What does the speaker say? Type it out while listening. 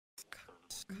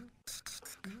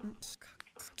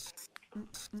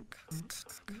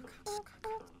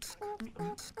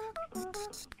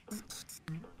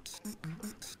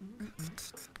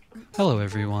Hello,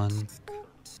 everyone.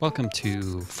 Welcome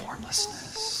to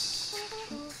Formlessness,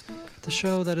 the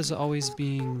show that is always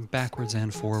being backwards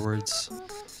and forwards.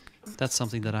 That's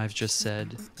something that I've just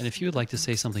said. And if you would like to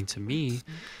say something to me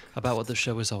about what the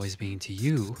show is always being to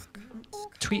you,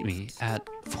 tweet me at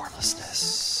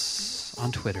Formlessness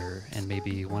on Twitter, and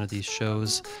maybe one of these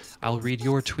shows I'll read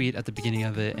your tweet at the beginning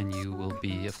of it, and you will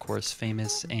be, of course,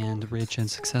 famous and rich and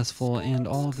successful and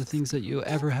all of the things that you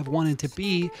ever have wanted to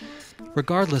be,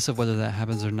 regardless of whether that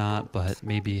happens or not. But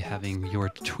maybe having your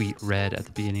tweet read at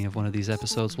the beginning of one of these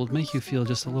episodes will make you feel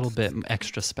just a little bit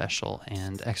extra special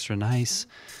and extra nice,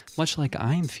 much like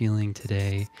I'm feeling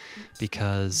today,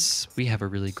 because we have a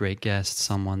really great guest,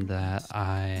 someone that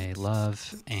I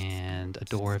love and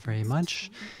adore very much,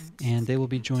 and they will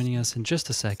be joining us in just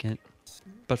a second.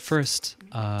 But first,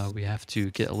 we have to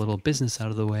get a little business out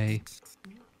of the way.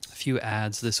 A few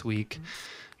ads this week.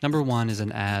 Number one is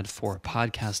an ad for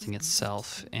podcasting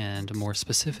itself, and more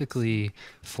specifically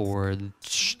for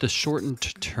the shortened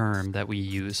term that we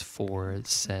use for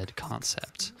said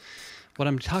concept. What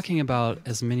I'm talking about,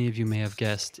 as many of you may have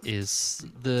guessed, is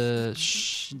the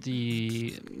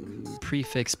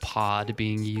prefix pod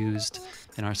being used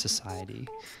in our society.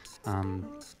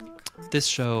 This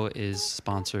show is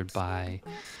sponsored by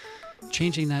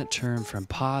changing that term from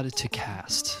pod to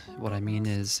cast. What I mean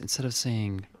is, instead of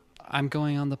saying I'm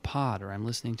going on the pod, or I'm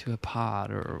listening to a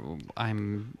pod, or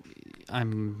I'm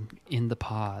in the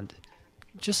pod,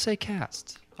 just say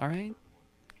cast. All right?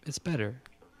 It's better.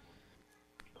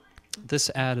 This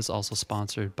ad is also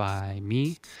sponsored by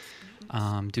me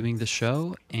doing the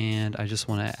show, and I just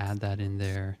want to add that in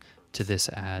there to this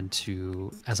ad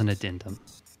as an addendum,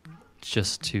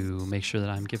 just to make sure that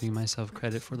I'm giving myself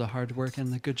credit for the hard work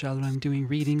and the good job that I'm doing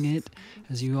reading it,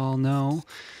 as you all know.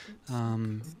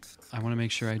 I want to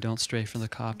make sure I don't stray from the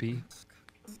copy.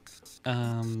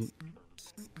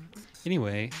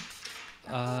 Anyway,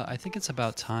 I think it's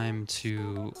about time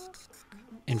to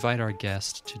invite our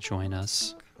guest to join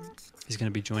us. He's going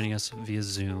to be joining us via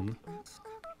Zoom,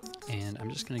 and I'm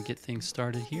just going to get things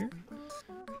started here.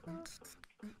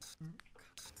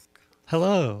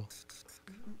 Hello.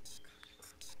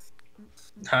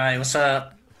 Hi, what's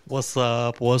up? What's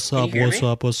up? What's up? Can you hear What's me?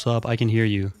 up? What's up? I can hear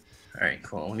you. All right,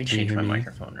 cool. Let me Can you change hear my me?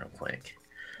 microphone real quick.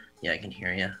 Yeah, I can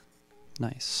hear you.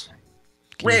 Nice.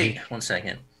 Can you Wait, hear- 1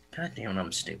 second. God damn,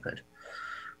 I'm stupid.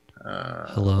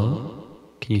 Hello?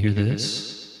 Can you hear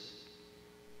this?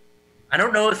 I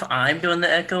don't know if I'm doing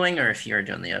the echoing or if you're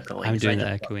doing the echoing. I'm 'cause doing I the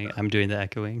don't- echoing. I'm doing the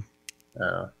echoing.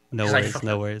 No 'cause I worries. fucked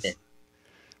No up worries. it.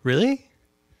 Really?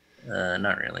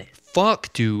 Not really.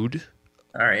 Fuck, dude.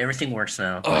 All right, everything works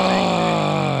now.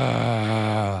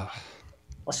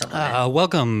 What's up, man?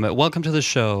 Welcome to the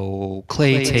show,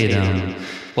 Clay Tatum.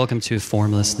 Welcome to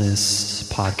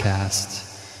Formlessness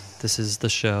Podcast. This is the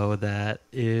show that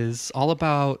is all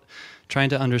about trying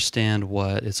to understand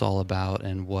what it's all about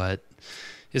and what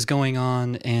is going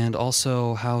on, and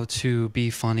also how to be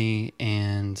funny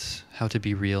and how to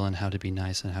be real and how to be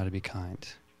nice and how to be kind.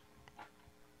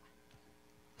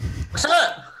 What's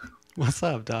up? What's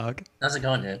up, dog? How's it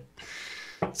going, dude?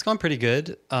 It's going pretty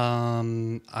good.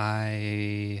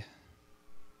 I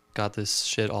got this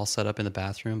shit all set up in the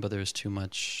bathroom, but there's too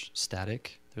much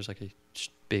static. There's like a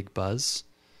big buzz.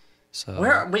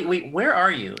 So Wait, where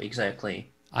are you exactly?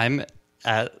 I'm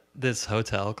at this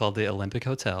hotel called the Olympic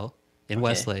Hotel in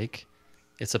Westlake.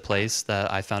 It's a place that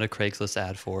I found a Craigslist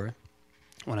ad for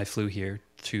when I flew here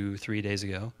 3 days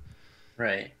ago.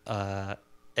 Right.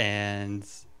 And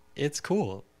it's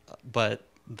cool, but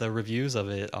the reviews of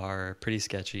it are pretty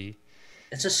sketchy.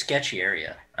 It's a sketchy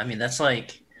area. I mean, that's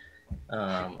like,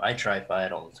 I drive by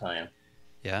it all the time.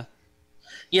 Yeah?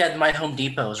 Yeah, my Home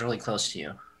Depot is really close to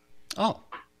you. Oh,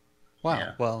 wow.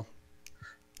 Yeah. Well,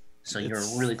 So you're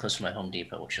really close to my Home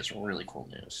Depot, which is really cool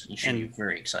news. You should be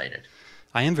very excited.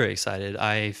 I am very excited.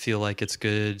 I feel like it's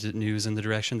good news in the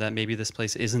direction that maybe this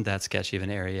place isn't that sketchy of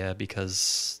an area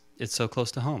because it's so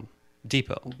close to home.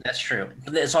 Depot. That's true.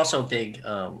 But there's also a big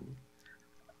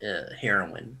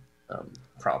heroin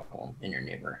problem in your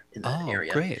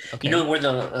area. Great. Okay. You know where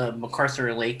the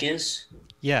MacArthur Lake is?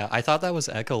 Yeah, I thought that was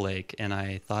Echo Lake, and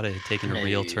I thought it had taken a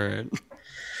real turn.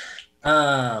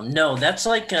 No, that's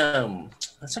like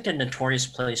a notorious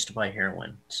place to buy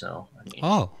heroin. So I mean,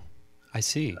 Oh, I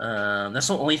see. that's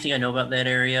the only thing I know about that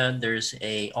area. There's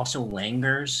also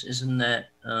Langers is in that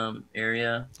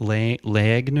area. Langners?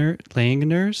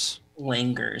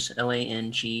 Langers,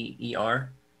 Langer,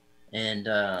 and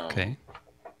Okay.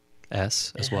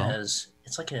 S It as well. has.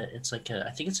 It's like a.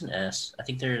 I think it's an S. I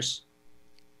think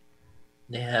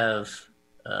they have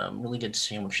really good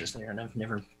sandwiches there, and I've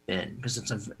never been because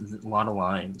it's a lot of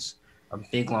lines. A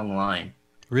big long line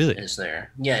Really? is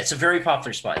there. Yeah, it's a very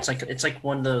popular spot. It's like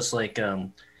one of those like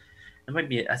it might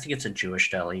be. I think it's a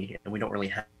Jewish deli, and we don't really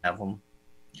have them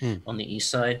Hmm. on the east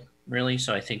side, really.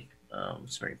 So I think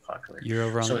it's very popular. You're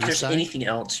over on So the if east there's side? anything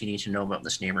else you need to know about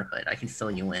this neighborhood, I can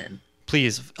fill you in.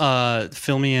 Please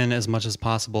fill me in as much as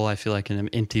possible. I feel like an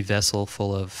empty vessel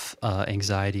full of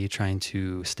anxiety trying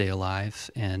to stay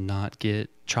alive and not get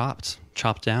chopped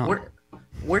down.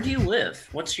 Where do you live?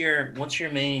 What's your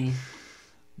main?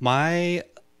 My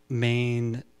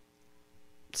main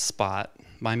spot,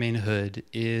 my main hood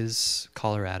is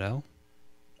Colorado,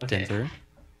 Okay, Denver,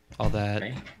 all that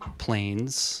okay.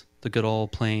 plains, the good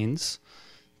old plains.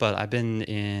 But I've been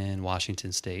in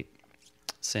Washington State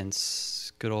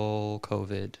since good old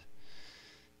COVID.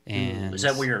 Ooh, is And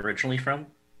that where you're originally from?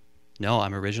 no,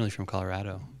 I'm originally from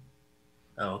Colorado.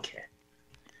 Oh, okay.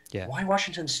 Yeah. Why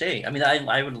Washington State? I mean,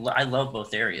 I love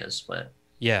both areas, but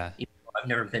Yeah. you know, I've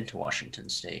never been to Washington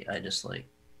State. I just like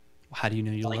How do you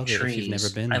know you I like love it if you've never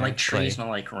trees. been I there, like trees Clay? and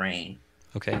I like rain.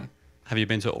 Okay. Have you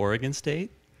been to Oregon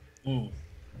State? Mm.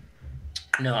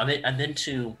 No, I've been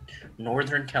to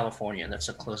Northern California. That's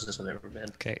the closest I've ever been.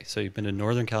 Okay, so you've been to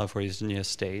Northern California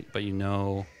State, but you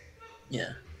know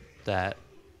Yeah, that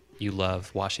you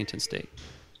love Washington State.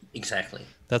 exactly.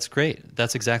 That's great.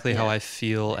 That's exactly how Yeah. I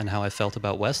feel and how I felt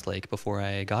about Westlake before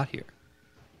I got here.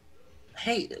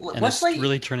 Hey, And it's Westlake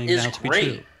really turning is out to be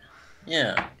great. true.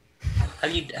 Yeah.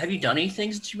 Have you done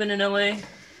anything since you've been in LA?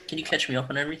 Can you catch me up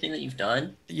on everything that you've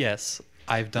done? Yes,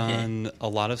 I've Okay. done a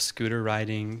lot of scooter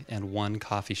riding and one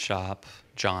coffee shop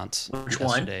jaunt Which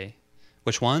one? yesterday.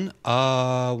 Which one?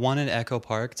 One in Echo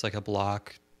Park. It's like a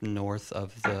block north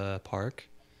of the park.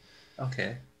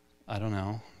 Okay. I don't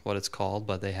know what it's called,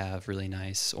 but they have really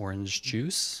nice orange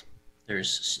juice.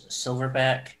 There's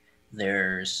Silverback.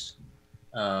 There's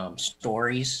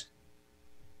Stories.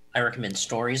 I recommend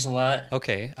Stories a lot.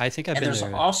 Okay, I think I've And been there's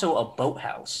there. also a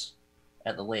boathouse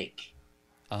at the lake.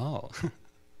 Oh,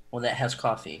 One that has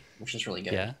coffee, which is really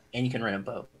good. yeah. And you can rent a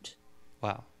boat.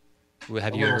 Wow.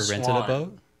 Have A you little ever rented a swan.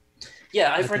 boat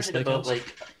Yeah, I've at this rented a boat steakhouse?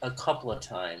 like a couple of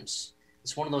times.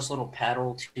 It's one of those little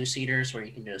paddle two-seaters where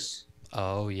you can just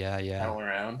Oh, yeah, yeah. paddle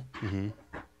around. hmm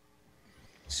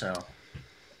So,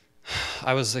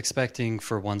 I was expecting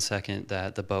for one second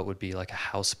that the boat would be like a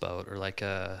houseboat or like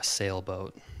a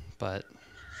sailboat, but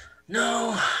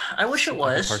no, I wish it Echo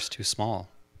was. Park's too small.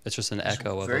 It's just an It's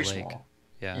echo of a very lake. small.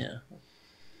 Yeah. Yeah,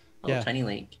 little Yeah. tiny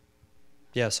lake.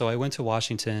 Yeah, so I went to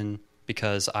Washington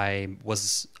because I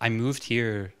moved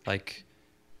here like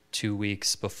 2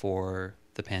 weeks before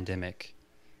the pandemic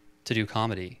to do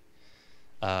comedy.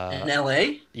 In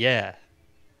LA? Yeah.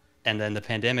 And then the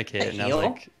pandemic hit At and I was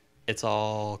Heel? like, it's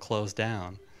all closed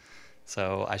down.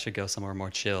 So I should go somewhere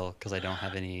more chill because I don't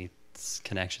have any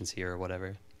connections here or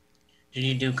whatever. Did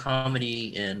you do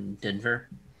comedy in Denver?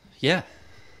 Yeah.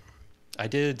 I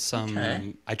did some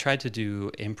Okay. I tried to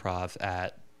do improv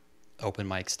at open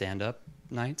mic stand up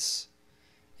nights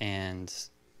and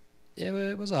it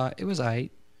was it was aight.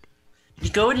 Did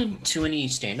you go into any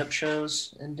stand-up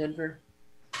shows in Denver?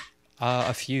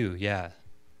 A few, yeah.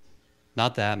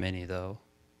 Not that many though.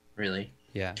 Really?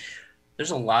 Yeah.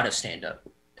 There's a lot of stand-up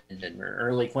in Denver.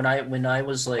 Or like when I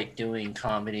was like doing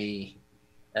comedy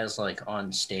as like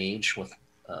on stage with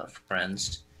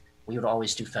friends, we would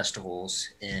always do festivals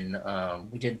in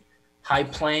we did High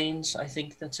Plains, I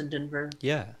think that's in Denver.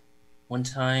 Yeah. One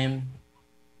time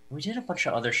we did a bunch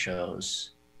of other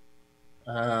shows.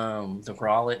 The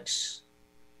Grolics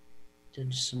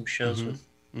did some shows Mhm. with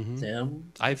Mhm.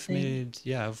 them. I think.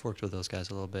 I've worked with those guys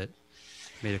a little bit.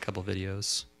 Made a couple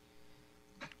videos.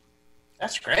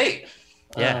 That's great.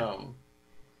 Yeah.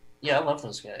 Yeah, I love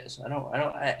those guys.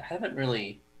 I haven't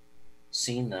really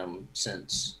seen them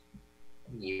since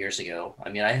years ago. I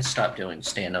mean, I had stopped doing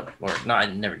stand up, or no, I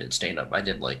never did stand up. I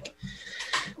did like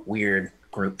weird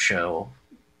group show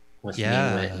with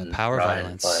Yeah, Wit and Power Ryan.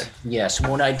 Violence. But yeah, so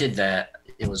when I did that,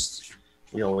 it was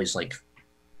we always like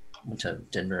went to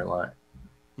Denver a lot.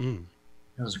 Mm.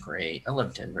 It was great. I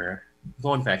love Denver.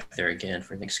 Going back there again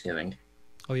for Thanksgiving.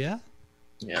 Oh yeah?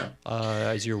 Yeah.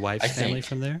 Is your wife's I family think.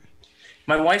 from there?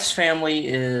 My wife's family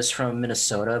is from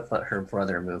Minnesota, but her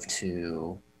brother moved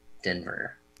to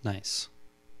Denver. Nice.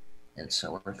 And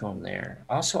so we're going there.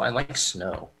 Also, I like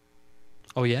snow.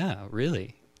 Oh yeah,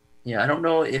 really? Yeah, I don't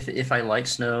know if I like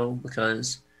snow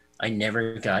because I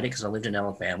never got it because I lived in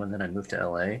Alabama and then I moved to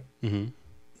LA. Mm-hmm.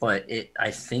 But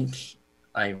I think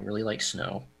I really like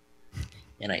snow.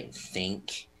 And I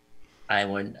think I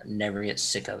would never get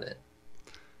sick of it.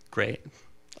 Great.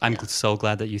 I'm Yeah. so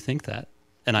glad that you think that.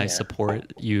 And I Yeah.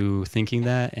 support you thinking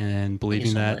that and Thank you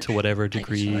believing so that to much. whatever Thank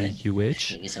you so degree much. you wish.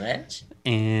 Thank you so much.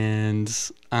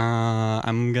 And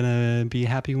I'm going to be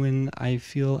happy when I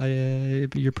feel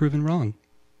you're proven wrong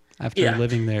after Yeah.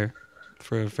 living there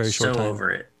for a very short So time.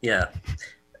 over it. Yeah.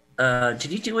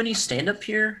 Did you do any stand up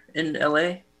here in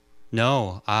LA?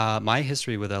 No, my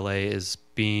history with LA is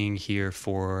being here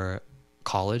for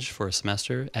college for a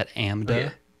semester at Okay.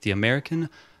 AMDA, the American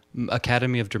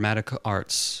Academy of Dramatic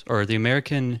Arts, or the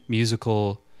American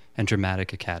Musical and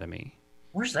Dramatic Academy.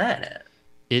 Where's that at?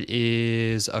 It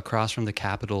is across from the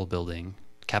Capitol building,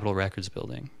 Capitol Records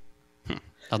building.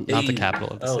 Not the capital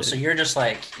of the Oh, so city. you're just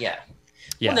like, yeah.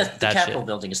 Well, Yeah, the that Capitol shit.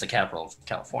 building is the capital of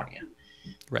California.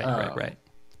 Right, right, Um, right.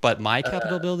 But my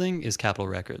Capitol uh, building is Capitol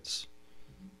Records.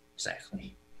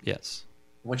 exactly. Yes,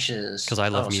 Which is because I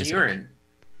love so music.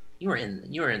 you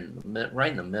were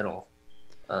right in the middle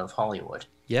of Hollywood.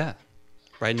 Yeah,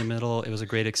 right in the middle. It was a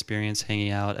great experience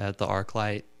hanging out at the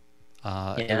ArcLight. It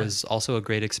Yeah. was also a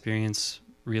great experience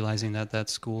realizing that that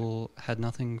school had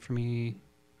nothing for me.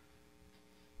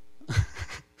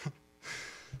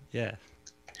 Yeah,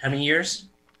 How many years?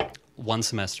 one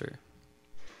semester.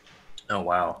 Oh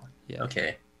wow. Yeah.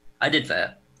 Okay. I did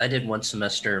that. I did one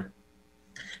semester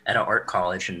at an art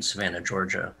college in Savannah,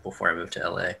 Georgia, before I moved to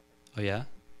LA. Oh yeah.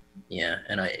 Yeah,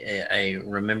 and I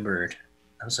remembered.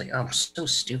 I was like, oh, I'm so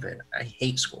stupid. I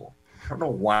hate school. I don't know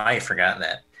why I forgot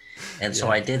that. And so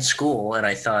Yeah. I did school, and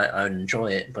I thought I would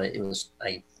enjoy it, but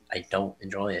I don't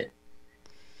enjoy it,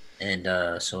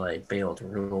 and so I bailed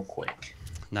real quick.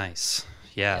 Nice.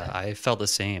 Yeah, Yeah, I felt the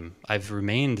same. I've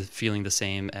remained feeling the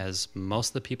same as most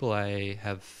of the people I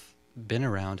have been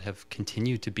around have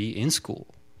continued to be in school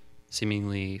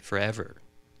seemingly forever.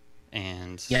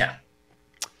 And yeah,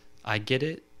 I get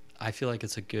it. I feel like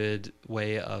it's a good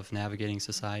way of navigating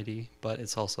society, but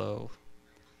it's also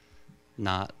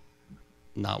not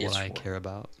what it's I care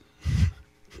about.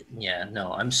 yeah.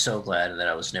 No, I'm so glad that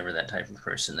I was never that type of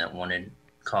person that wanted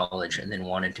college and then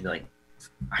wanted to be like,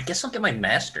 I guess I'll get my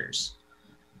master's.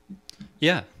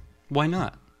 Yeah. Why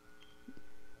not?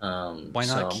 Why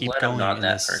So not I'm keep glad I'm going not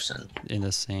that person. in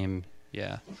the same,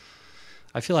 yeah.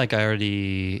 I feel like I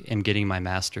already am getting my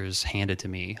master's handed to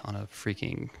me on a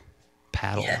freaking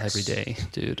paddle every Yes. day,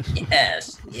 dude.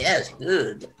 Yes,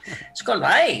 good. It's called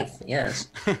life. Yes,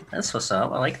 that's what's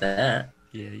up. I like that.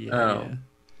 Yeah, yeah, yeah. Um,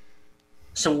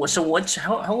 so what's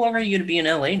how long are you going to be in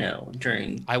LA now?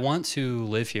 During I want to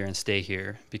live here and stay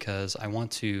here because I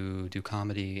want to do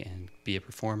comedy and be a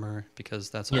performer because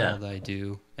that's all yeah, that I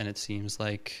do. And it seems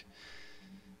like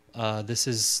this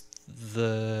is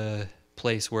the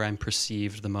place where I'm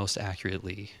perceived the most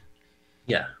accurately.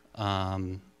 yeah.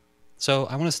 So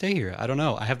I want to stay here. I don't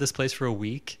know. I have this place for a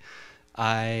week.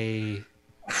 I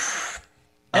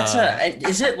That's uh a.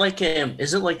 Is it like a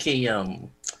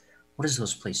what is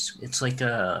those places? It's like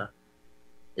a.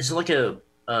 Is it like a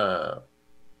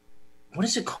what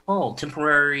is it called?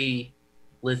 Temporary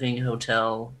living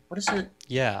hotel. What is it?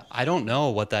 yeah, I don't know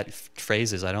what that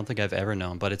phrase is. I don't think I've ever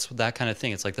known, but it's that kind of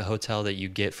thing. It's like the hotel that you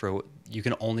get for you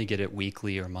can only get it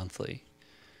weekly or monthly.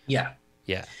 Yeah,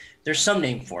 Yeah. there's some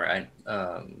name for it.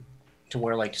 To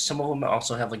where like some of them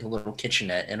also have like a little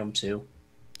kitchenette in them too.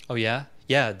 Oh yeah?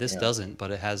 Yeah, this Yeah, doesn't,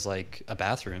 but it has like a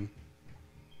bathroom,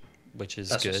 which is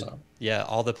that's what's good. up. Yeah,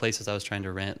 all the places I was trying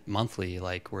to rent monthly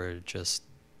like were just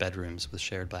bedrooms with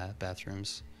shared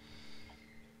bathrooms.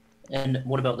 And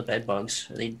what about the bed bugs?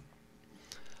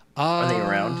 Are they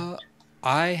around? Uh,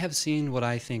 I have seen what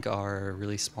I think are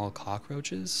really small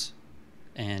cockroaches,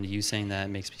 and you saying that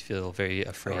makes me feel very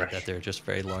All afraid that right. they're just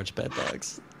very large bed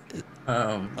bugs.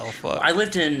 Oh I fuck.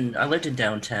 lived in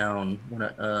downtown when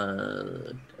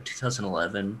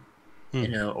 2011 Hmm.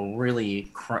 in a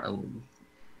really crummy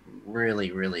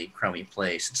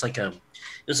place.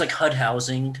 It was like HUD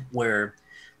housing where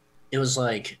it was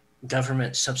like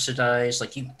government subsidized.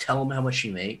 Like you tell them how much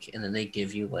you make, and then they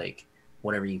give you like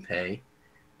whatever you pay.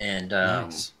 And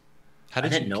Nice. How I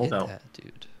did you didn't know get about. that,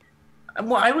 dude?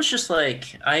 Well, I was just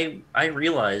like I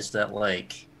realized that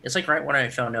like it's like right when I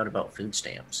found out about food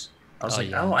stamps. I was Oh like,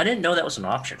 oh, yeah. I didn't know that was an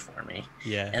option for me.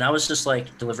 Yeah. And I was just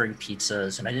like delivering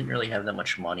pizzas, and I didn't really have that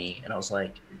much money. And I was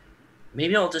like,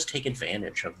 maybe I'll just take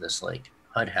advantage of this like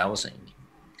HUD housing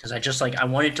because I just like I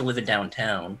wanted to live in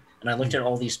downtown, and I looked Hmm. at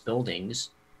all these buildings,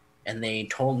 and they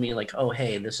told me like, oh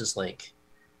hey, this is like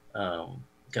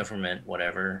government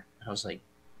whatever. And I was like,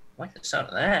 I like the sound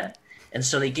of that. And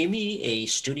so they gave me a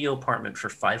studio apartment for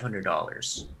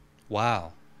 $500.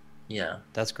 Wow. Yeah.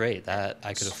 That's great. That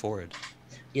I could afford.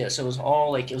 Yeah, so it was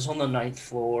all like it was on the ninth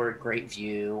floor, great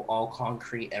view, all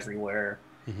concrete everywhere,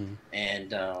 Mm-hmm. and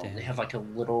they Damn. have like a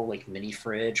little like mini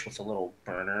fridge with a little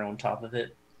burner on top of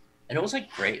it, and it was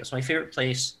like great. It was my favorite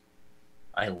place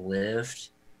I lived,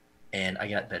 and I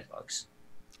got bed bugs.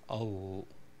 Oh,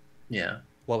 Yeah,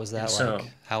 what was and that like? so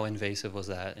How invasive was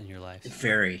that in your life?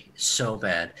 very so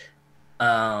bad.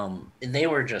 And they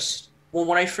were just well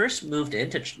when I first moved in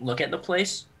to look at the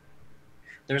place.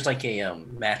 There's like a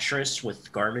mattress with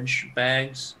garbage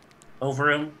bags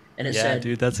over him, and it Yeah, said,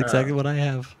 dude, that's exactly what I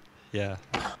have. Yeah.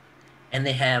 and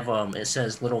they have it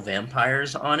says little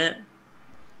vampires on it,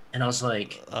 and I was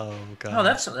like, Oh oh,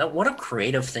 God. what a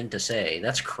creative thing to say.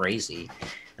 That's crazy,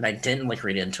 and I didn't like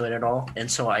read into it at all, and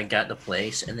so I got the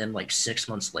place, and then like 6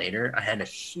 months later, I had a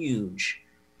huge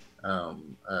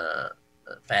um, uh,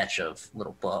 batch of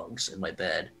little bugs in my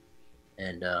bed,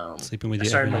 and Sleeping with I you every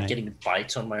started like night. getting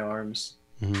bites on my arms.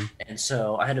 Mm-hmm. And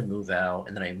so I had to move out,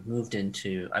 and then I moved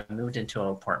into an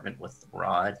apartment with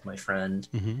Rod, my friend,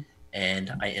 Mm-hmm.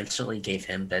 and I instantly gave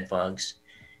him bed bugs.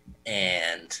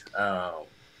 And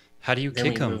How do you then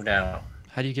kick we them? moved out.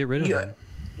 How do you get rid of You them?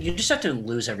 you just have to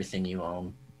lose everything you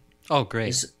own. Oh, great.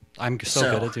 Is I'm so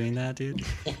good so at doing that, dude.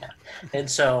 yeah. And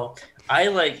so I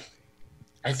like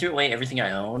I threw away everything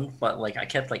I owned, but like I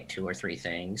kept like two or three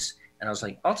things, and I was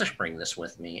like, I'll just bring this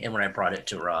with me. And when I brought it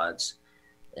to Rod's,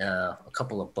 a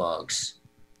couple of bugs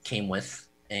came with,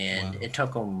 and Wow. it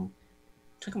took them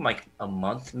like a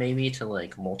month maybe to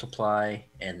like multiply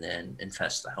and then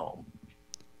infest the home.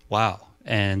 Wow.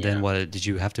 And then Yeah. what? Did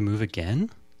you have to move again?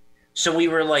 So we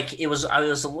were like, I was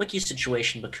a lucky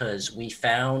situation because we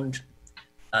found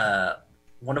uh,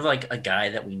 one of like a guy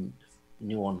that we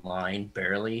knew online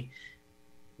barely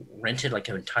rented like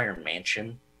an entire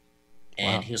mansion,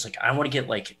 and Wow. he was like, I want to get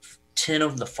like 10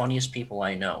 of the funniest people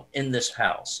I know in this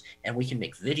house, and we can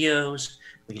make videos,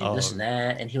 we can do this Oh, and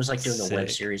that. And he was like doing a web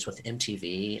sick. series with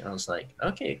MTV, and I was like,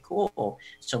 okay, cool.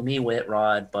 So me, Wit,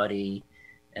 Rod, Buddy,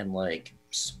 and like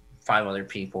five other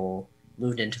people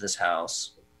moved into this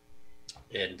house,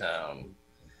 and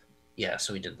yeah,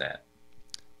 so we did that.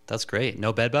 That's great.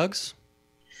 No bed bugs?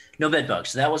 No bed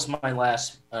bugs. That was my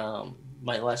last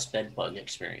bed bug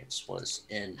experience was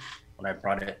in when I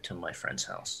brought it to my friend's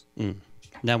house. Mm.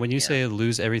 Now, when you Yeah. say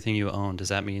lose everything you own, does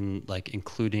that mean like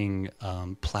including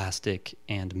plastic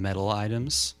and metal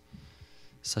items,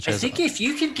 such I as? think if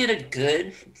you could get a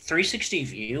good 360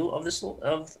 view of this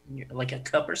of like a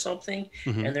cup or something,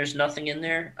 Mhm. and there's nothing in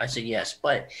there, I say yes.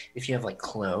 But if you have like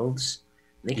clothes,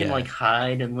 they can Yeah. like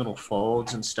hide in little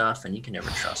folds and stuff, and you can never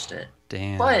trust it.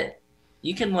 Damn. But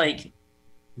you can like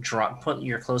put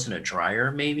your clothes in a dryer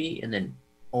maybe, and then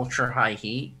ultra high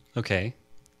heat. Okay.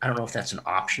 I don't know if that's an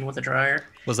option with a dryer.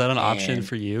 Was that an option And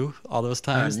for you all those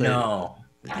times that? no,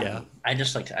 Yeah. I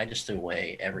just threw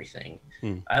away everything.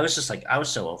 Mm. I was just like I was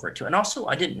so over it too, and also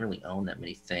I didn't really own that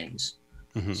many things,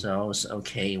 Hmm. so I was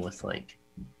okay with like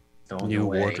throwing New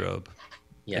away. wardrobe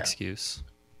Yeah, excuse.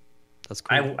 That's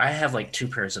cool. I have like two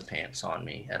pairs of pants on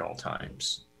me at all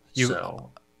times, You. so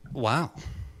Wow.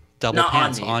 Double not on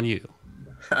pants me. on you.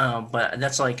 But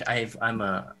that's like I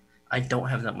don't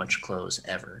have that much clothes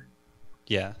ever.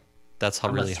 Yeah. That's how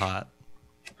I'm a really hot.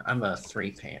 I'm a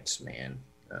three pants man.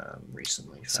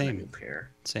 Recently found a new Same.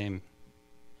 pair. Same.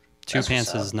 Two That's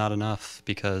what's pants is up. not enough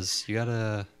because you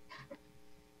gotta.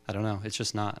 I don't know. It's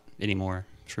just not anymore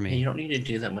for And you me. don't need to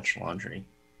do that much laundry.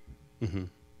 Hmm.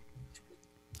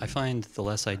 I find the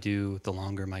less I do, the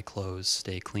longer my clothes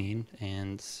stay clean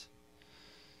and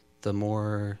the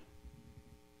more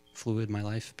fluid my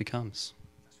life becomes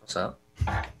What's up?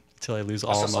 until I lose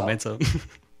That's all what's up. momentum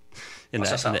in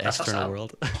That's what's in up. the That's what's external up.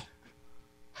 world.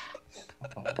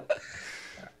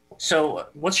 So,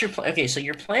 what's your plan? Okay, so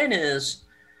your plan is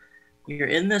you're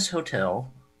in this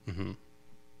hotel, Hmm.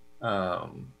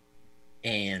 um,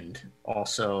 and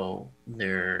also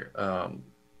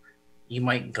you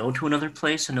might go to another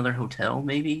place, another hotel,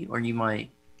 maybe, or you might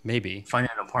Maybe. find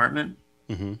an apartment.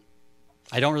 Hmm.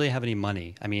 I don't really have any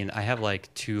money. I mean, I have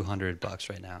like $200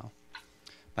 right now.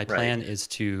 My Right. plan is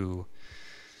to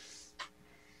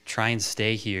try and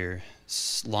stay here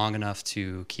long enough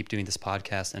to keep doing this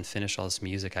podcast and finish all this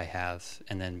music I have,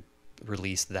 and then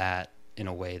release that in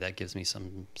a way that gives me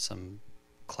some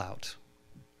clout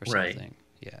or Right. something.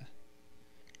 Yeah.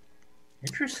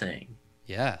 Interesting.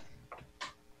 Yeah.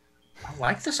 I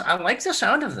like this. I like the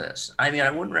sound of this. I mean,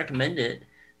 I wouldn't recommend it,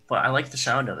 but I like the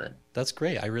sound of it. That's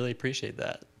great. I really appreciate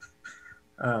that.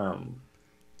 Um,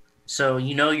 so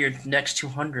you know your next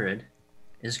 200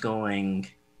 is going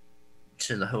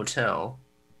to the hotel,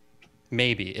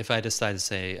 Maybe if I decide to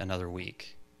stay another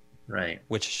week, right? Do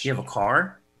which you have a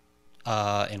car?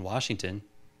 in Washington,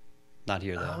 Not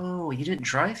here though. Oh, you didn't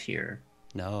drive here.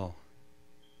 No,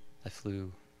 I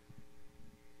flew.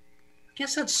 I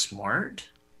guess that's smart.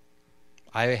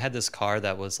 I had this car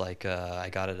that was like I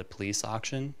got at a police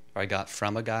auction, or I got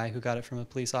from a guy who got it from a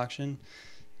police auction,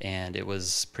 and it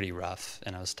was pretty rough,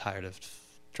 and I was tired of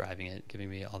driving it, giving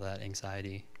me all that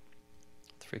anxiety.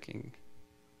 Freaking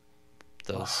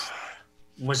those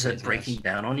Was it breaking craziness.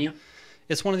 down on you?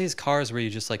 It's one of these cars where you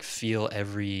just like feel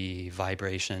every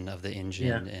vibration of the Yeah.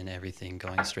 engine and everything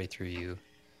going straight through you.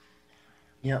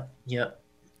 Yep. Yep.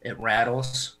 It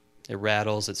rattles. It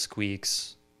rattles, it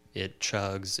squeaks, it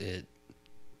chugs, it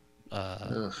uh,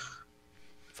 Ugh. Yeah, you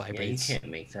vibrates. can't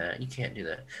make that. You can't do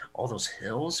that. All those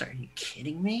hills? Are you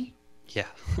kidding me? Yeah.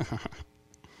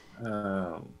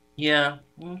 Yeah.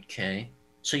 Okay.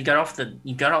 So you got off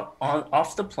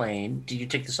the plane. Did you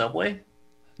take the subway?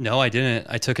 No, I didn't.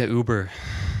 I took an Uber,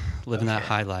 living that Okay.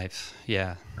 high life.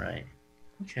 Yeah. Right.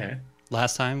 Okay.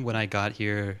 Last time when I got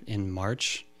here in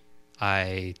March,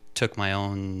 I took my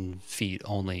own feet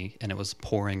only, and it was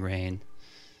pouring rain,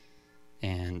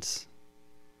 and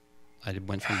I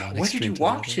went from one Where did you extreme to the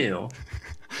walk other. to?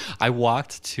 I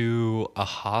walked to a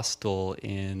hostel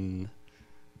in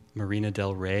Marina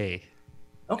del Rey.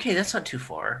 Okay, that's not too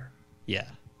far. Yeah,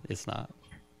 it's not.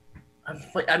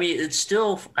 But I mean, it's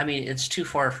still. I mean, it's too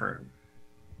far for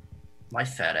my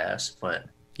fat ass. But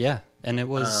Yeah, and it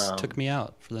was took um, me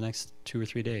out for the next 2 or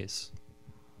 3 days.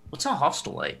 what's a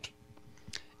hostel like?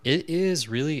 It is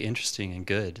really interesting and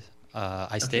good.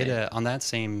 I stayed Okay. at on that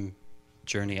same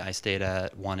journey. I stayed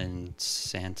at one in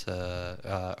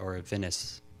Santa or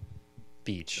Venice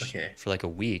Beach Okay. for like a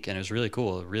week, and it was really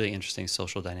cool. Really interesting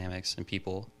social dynamics and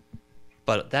people.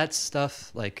 But that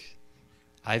stuff, like,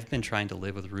 I've been trying to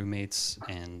live with roommates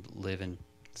and live in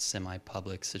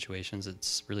semi-public situations.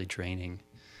 It's really draining.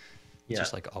 Yeah.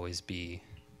 Just like always be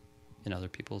in other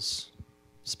people's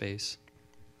space.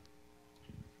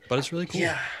 But it's really cool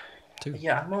Yeah. too.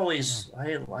 Yeah. I'm I don't know. always.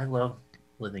 I love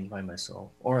living by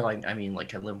myself, or like I mean,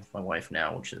 like I live with my wife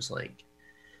now, which is like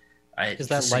I Is it's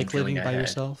the that same like feeling living I by had.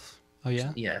 yourself? Oh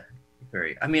yeah? Yeah.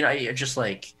 Very. I mean, I just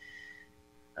like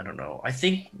I don't know. I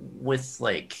think with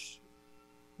like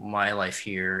my life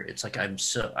here, it's like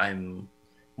I'm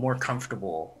more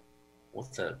comfortable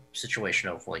with the situation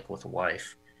of like with a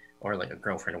wife or like a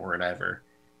girlfriend or whatever,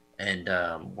 and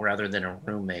rather than a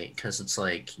roommate, because it's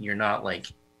like you're not like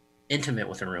intimate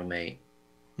with a roommate,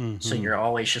 so Mm-hmm. you're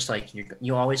always just like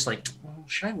you always like, "Oh,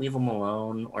 should I leave them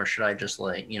alone or should I just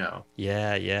like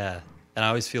Yeah, yeah. And I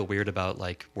always feel weird about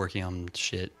like working on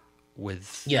shit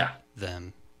with yeah.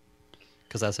 them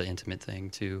because that's an intimate thing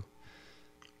too.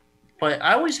 But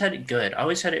I always had it good. I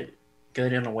always had it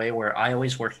good in a way where I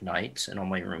always worked nights and all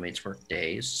my roommates worked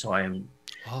days, so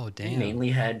Oh, I damn. mainly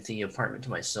had the apartment to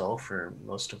myself for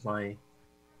most of my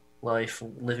life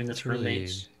living That's with really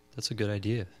roommates. that's a good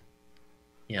idea.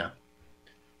 Yeah.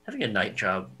 Having a night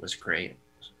job was great.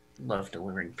 Love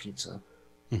delivering pizza.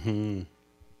 Mm-hmm.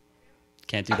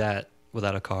 Can't do that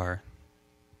without a car.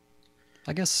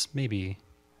 I guess maybe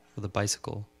with a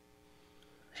bicycle.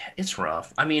 It's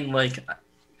rough. I mean, like,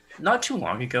 not too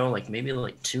long ago, like maybe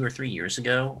like 2 or 3 years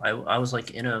ago, I was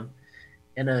like in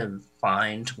a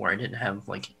bind where I didn't have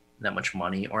like that much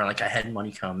money, or like I had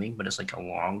money coming, but it's like a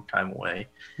long time away.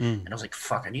 Mm. And I was like,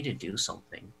 fuck, I need to do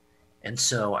something. And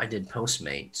so I did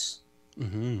Postmates,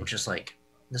 Mm-hmm. which is like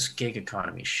this gig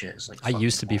economy shit is like I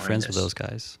used fucking to be friends with those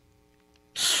horrendous.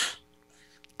 guys.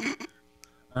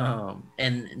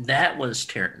 And that was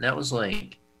that was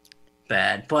like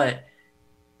bad, but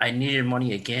I needed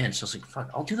money again, so I was like, fuck,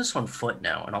 I'll do this on foot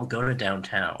now, and I'll go to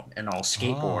downtown and I'll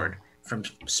skateboard Oh, from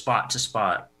spot to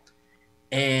spot.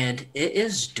 And it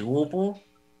is doable,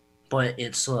 but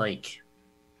it's like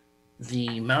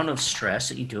the amount of stress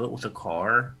that you do it with a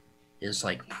car is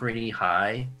like pretty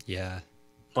high, yeah.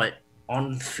 but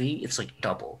on feet it's like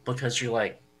double because you're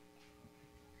like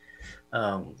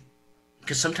um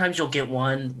because sometimes you'll get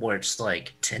one where it's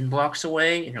like 10 blocks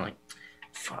away and you're like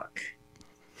fuck.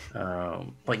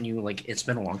 But you like it's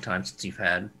been a long time since you've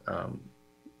had a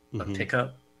Mm-hmm.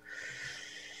 pickup,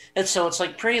 and so it's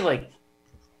like pretty like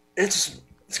it's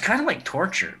kind of like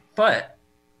torture, but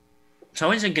it's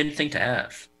always a good thing to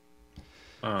have.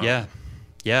 Yeah. um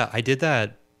Yeah, I did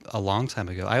that a long time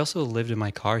ago. I also lived in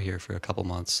my car here for a couple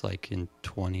months, like in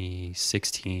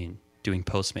 2016, doing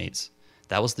Postmates.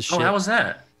 That was the oh, how shit. was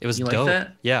that? It was You like dope.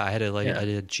 that? Yeah, I had I Yeah.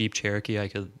 did a Jeep Cherokee. I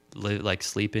could like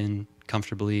sleep in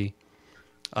comfortably.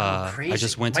 Oh, I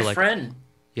just crazy. went to like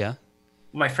yeah.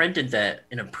 My friend did that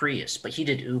in a Prius, but he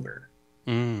did Uber.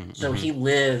 So Mm-hmm. he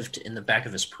lived in the back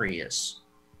of his Prius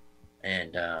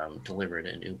and delivered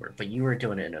an Uber. But you were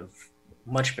doing it in a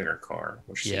much bigger car,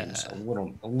 which seems Yeah.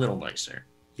 a little nicer.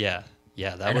 Yeah.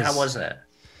 Yeah. And how was that?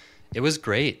 It was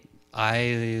great.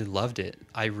 I loved it.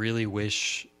 I really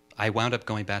wish I wound up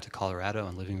going back to Colorado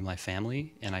and living with my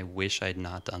family, and I wish I'd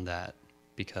not done that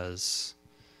because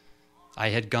I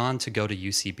had gone to go to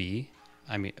UCB.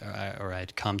 I mean, or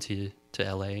I'd come to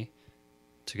LA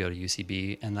to go to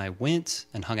UCB, and I went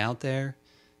and hung out there,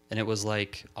 and it was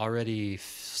like already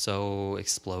so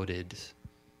exploded.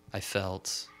 I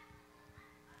felt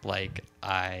like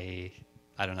I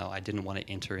don't know, I didn't want to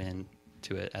enter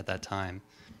into it at that time.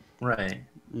 Right.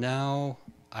 Now,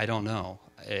 I don't know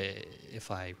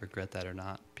if I regret that or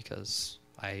not because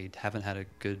I haven't had a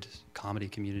good comedy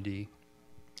community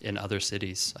in other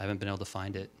cities. I haven't been able to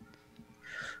find it.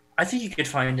 I think you could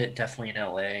find it definitely in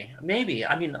LA. Maybe.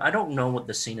 I mean, I don't know what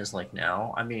the scene is like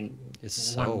now. I mean,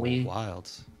 It's when so wild.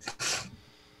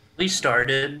 we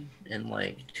started in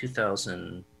like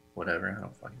 2000 whatever, I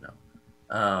don't fucking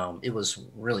know. It was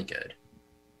really good.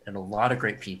 And a lot of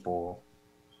great people,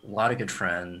 a lot of good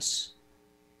friends.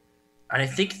 And I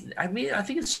think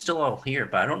it's still all here,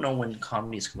 but I don't know when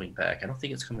comedy's coming back. I don't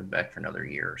think it's coming back for another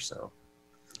year or so.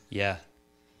 Yeah.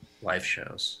 Live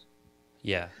shows.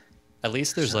 Yeah. At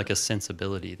least there's So, like a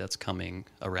sensibility that's coming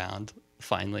around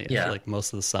finally. I feel yeah. like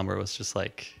most of the summer was just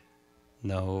like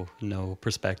no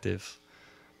perspective.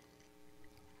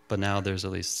 But now there's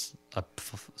at least a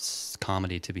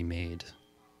comedy to be made.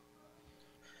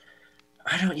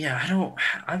 I'm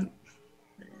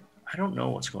I don't know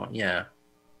what's going on. Yeah.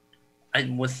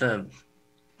 With the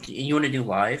you want to do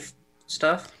live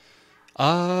stuff?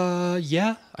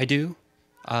 Yeah, I do.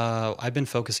 I've been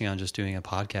focusing on just doing a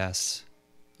podcast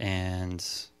and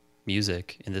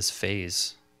music in this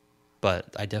phase, but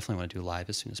I definitely want to do live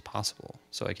as soon as possible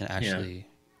so I can Yeah. actually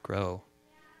grow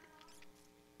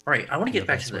All right. in the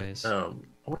best ways. I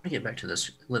want to get back to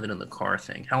this living in the car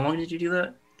thing. How long did you do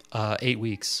that? 8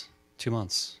 weeks, 2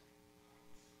 months.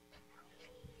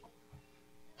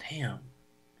 Damn.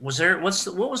 What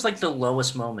was like the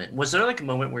lowest moment? Was there like a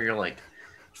moment where you're like,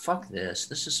 fuck this.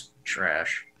 This is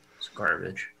trash. It's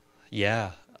garbage.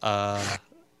 Yeah.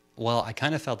 Well, I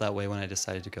kind of felt that way when I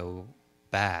decided to go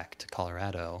back to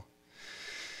Colorado.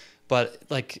 But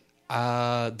like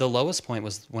the lowest point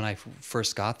was when I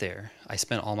first got there. I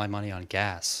spent all my money on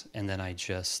gas, and then I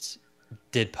just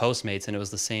did Postmates, and it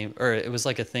was the same, or it was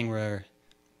like a thing where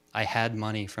I had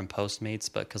money from Postmates,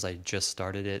 but because I just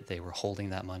started it, they were holding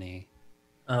that money,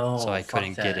 so Oh, I fuck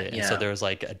couldn't get that. it. And so Yeah. there was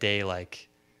like a day, like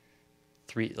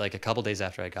a couple days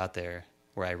after I got there,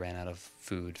 where I ran out of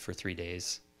food for 3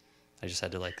 days. I just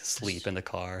had to like sleep in the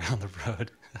car on the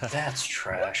road. That's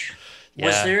trash.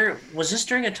 Yeah, Was this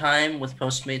during a time with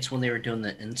Postmates when they were doing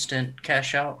the instant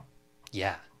cash out?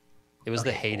 yeah. It was the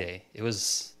Okay, cool. heyday. It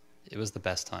was the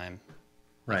best time,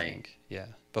 I Right. think. Yeah.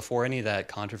 Before any of that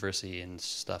controversy and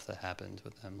stuff that happened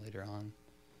with them later on.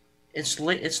 It's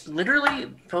literally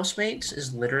Postmates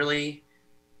is literally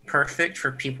perfect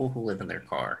for people who live in their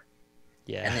car.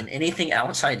 And Yeah. then anything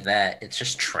outside that, it's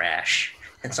just trash.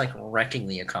 It's like wrecking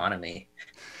the economy.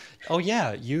 Oh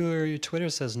yeah, your Twitter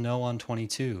says no on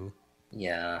 22.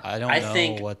 Yeah. I don't I know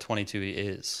think what 22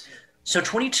 is. so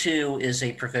 22 is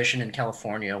a provision in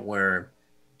California where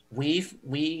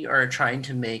we are trying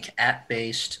to make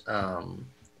app-based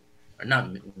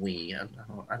not we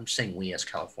I'm saying we as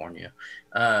California.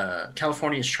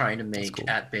 California is trying to That's make cool.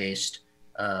 app-based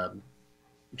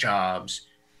jobs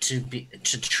to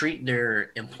treat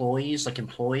their employees like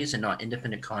employees and not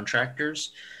independent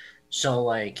contractors. So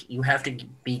like you have to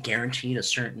be guaranteed a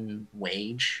certain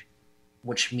wage,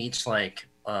 which meets uh,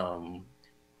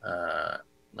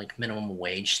 like minimum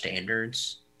wage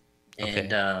standards,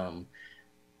 and Okay.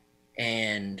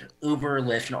 Uber,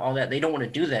 Lyft, and all that. They don't want to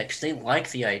do that because they like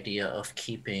the idea of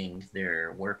keeping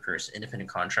their workers independent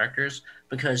contractors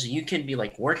because you can be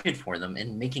like working for them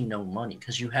and making no money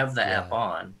because you have the app Yeah.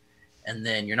 on, and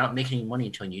then you're not making any money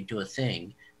until you do a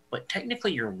thing. But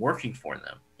technically, you're working for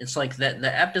them. It's like that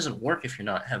the app doesn't work if you're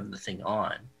not having the thing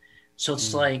on. So it's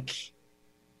Mm. like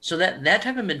that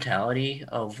type of mentality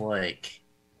of like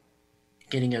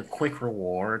getting a quick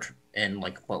reward and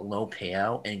like what low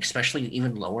payout and especially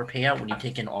even lower payout when you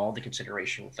take in all the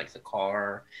consideration with like the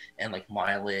car and like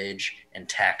mileage and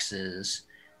taxes,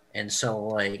 and so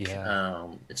like Yeah.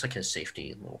 it's like a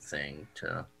safety little thing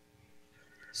to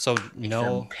So make them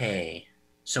no. pay.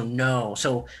 So no,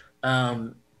 so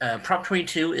Prop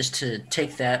 22 is to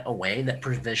take that away, that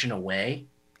provision away,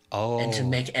 and to Oh,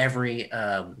 make every make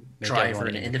driver everyone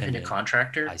an independent independent. I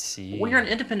contractor. But when you're an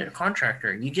see. independent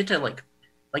contractor, you get to like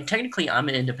technically I'm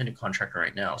an independent contractor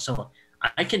right now, so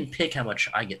I can pick how much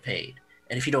I get paid.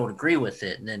 And if you don't agree with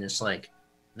it, then it's like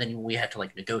then we have to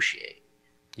like negotiate.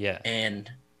 Yeah.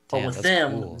 And but Damn, with that's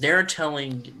them, cool. they're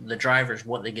telling the drivers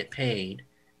what they get paid,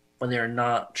 but they're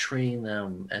not treating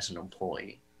them as an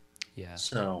employee. Yeah.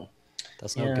 So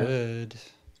That's no yeah, good.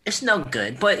 it's no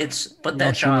good. But No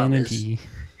that job is humanity.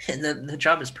 the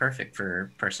job is perfect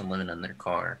for a person living in their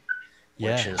car,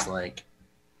 which Yeah. is like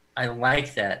I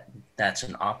like that that's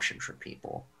an option for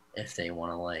people if they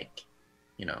want to like,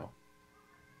 you know,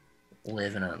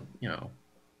 live in a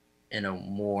in a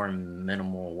more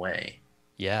minimal way.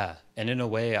 Yeah. And in a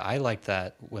way, I like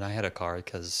that when I had a car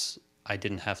because I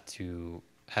didn't have to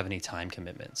have any time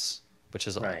commitments, which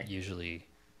is Right. usually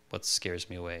what scares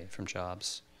me away from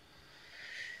jobs.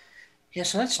 Yeah,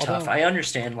 so that's tough. Although, I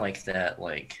understand like that,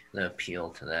 like the appeal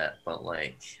to that, but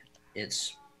like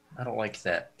it's I don't like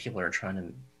that people are trying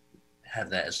to have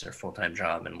that as their full time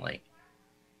job and like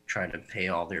trying to pay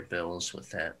all their bills with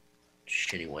that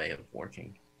shitty way of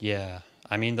working. yeah,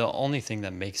 I mean, the only thing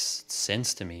that makes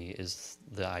sense to me is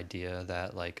the idea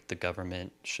that like the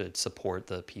government should support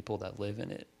the people that live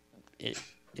it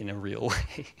in a real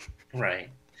way, Right.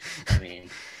 I mean,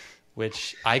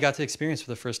 which I got to experience for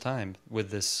the first time with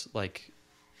this like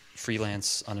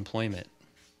freelance unemployment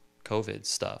COVID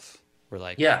stuff, where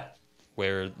like yeah.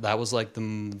 where that was like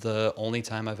the only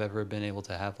time I've ever been able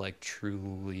to have like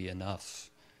truly enough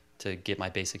to get my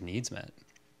basic needs met.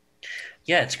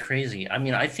 Yeah, it's crazy. I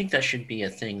mean, I think that should be a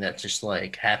thing that just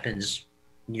like happens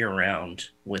year round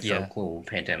with a Yeah. global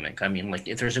pandemic. I mean, like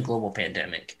if there's a global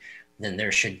pandemic, then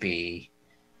there should be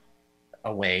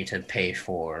a way to pay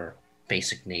for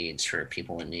basic needs for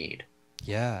people in need.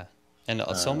 Yeah. And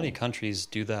so many Um, countries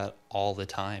do that all the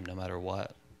time, no matter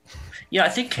what. yeah, I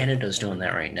think Canada's doing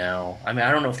that right now. I mean,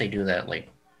 I don't know if they do that. Like,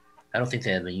 I don't think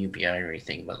they have a UBI or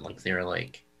anything, but like they're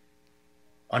like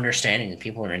understanding that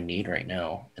people are in need right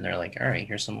now, and they're like, all right,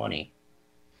 here's some money.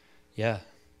 Yeah.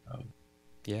 Um,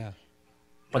 Yeah.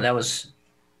 but that was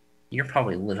you're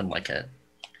probably living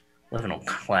on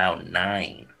cloud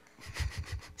nine.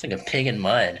 It's like a pig in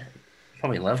mud.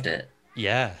 Probably loved it.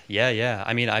 Yeah. Yeah. Yeah.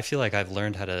 I mean, I feel like I've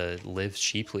learned how to live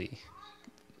cheaply.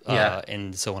 Yeah,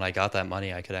 And so when I got that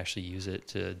money, I could actually use it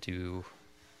to do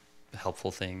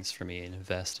helpful things for me and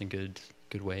invest in good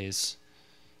ways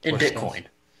in towards stuff. Bitcoin.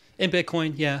 In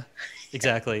Bitcoin, yeah,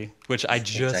 exactly. Which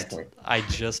Exactly. I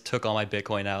just took all my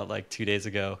Bitcoin out like 2 days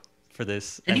ago for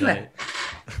this, Did and you then have,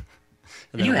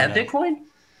 and did then you it have went up. Bitcoin?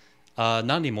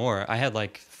 Not anymore. I had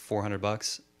like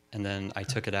 $400, and then I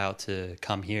took it out to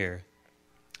come here.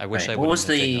 I wish Right. I What wouldn't was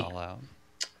have taken it the? all out.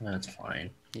 That's fine.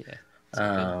 Yeah, it's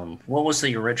all good. What was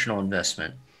the original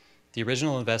investment? The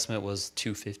original investment was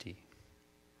 250.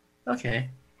 Okay.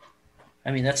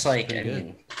 I mean, that's It's like, pretty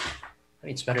good. I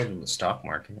mean, it's better than the stock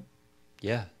market.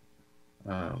 Yeah.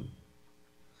 Um,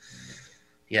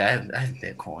 yeah, I have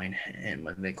Bitcoin, and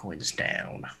my Bitcoin is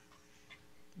down.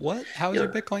 What? How is your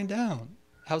Yeah. Bitcoin down?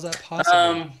 How's that possible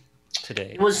Um,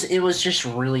 today? it was just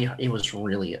really, it was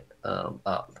really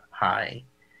up high,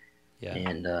 Yeah.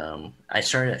 and I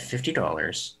started at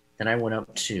 $50. Then I went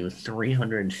up to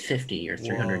 350 or Whoa, dude.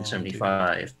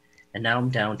 375, and now I'm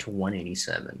down to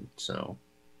 187. So,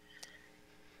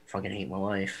 fucking hate my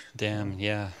life. Damn.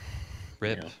 Yeah. You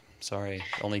Rip. Sorry.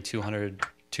 Only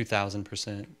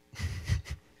 2,000%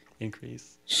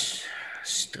 increase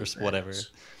or stupid. whatever.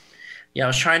 Yeah, I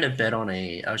was trying to bet on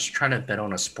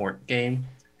a sport game.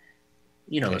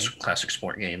 You know those Okay. classic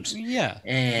sport games. Yeah.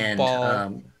 And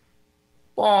Ball,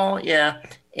 ball, yeah.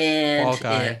 And ball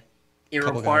guy, it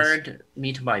couple guys. required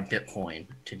me to buy Bitcoin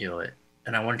to do it.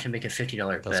 And I wanted to make a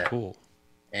 $50 That's bet. cool.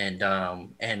 And I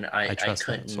I trust that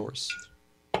couldn't source.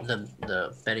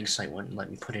 the betting site wouldn't let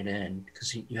me put it in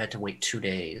because you had to wait 2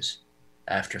 days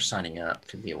after signing up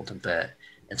to be able to bet.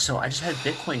 And so I just had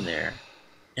Bitcoin there.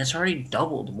 And it's already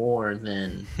doubled more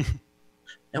than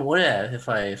it would have if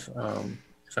I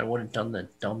would have done the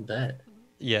dumb bet.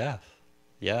 Yeah.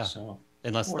 Yeah. So it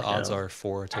Unless the worked odds out. are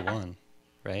 4-1,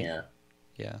 right? Yeah.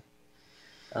 Yeah.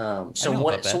 I So know about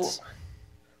what? So bets.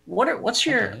 what's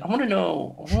I've done your? it. I want to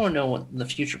know. I want to know what the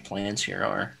future plans here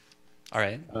are. All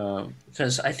right.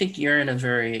 Because I think you're in a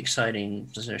very exciting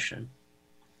position.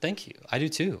 Thank you. I do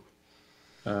too.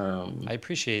 Um, I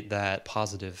appreciate that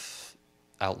positive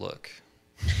outlook.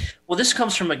 well, this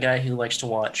comes from a guy who likes to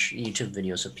watch YouTube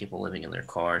videos of people living in their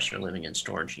cars or living in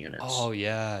storage units. Oh,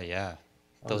 yeah. Yeah.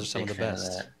 I Those was are a some of big the fan of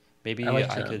best. that. I Maybe like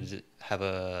I to. could have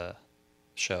a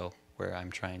show where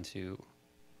I'm trying to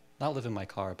not live in my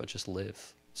car, but just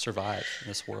live, survive in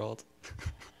this world.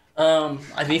 I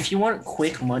mean, if you want It's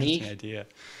quick an interesting money, idea.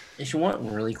 if you want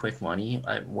really quick money,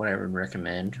 what I would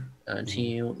recommend to Hmm.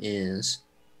 you is,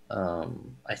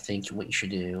 I think what you should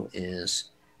do is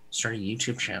start a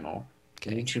YouTube channel The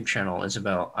Okay. YouTube channel is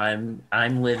about I'm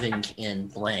living in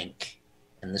blank,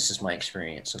 and this is my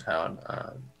experience of how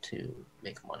to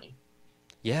make money.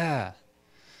 Yeah.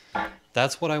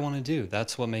 That's what I want to do.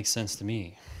 That's what makes sense to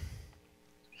me.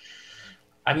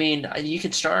 I mean, you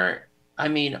could start. I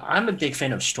mean, I'm a big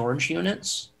fan of storage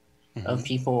units, Hmm. of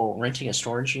people renting a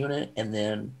storage unit and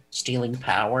then stealing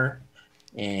power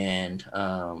and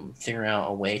figuring out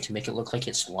a way to make it look like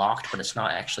it's locked, but it's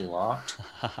not actually locked.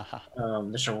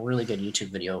 There's a really good YouTube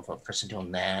video of a person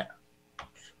doing that.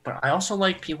 But I also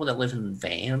like people that live in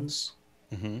vans.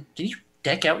 Hmm. Do you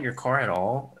deck out your car at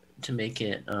all to make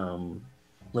it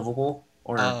livable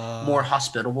or more Uh,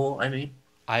 hospitable? I mean,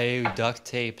 I duct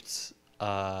taped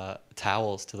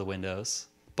towels to the windows,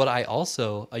 but I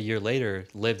also a year later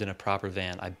lived in a proper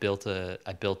van. I built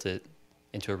it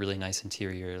into a really nice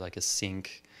interior, like a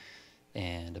sink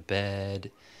and a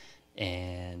bed,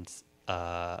 and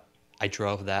uh, I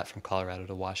drove that from Colorado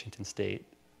to Washington State,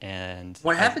 and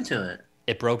what I happened to it?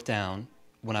 it broke down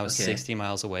when I was Okay. 60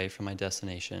 miles away from my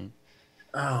destination.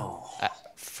 Oh,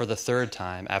 For the third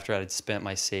time after I had spent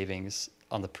my savings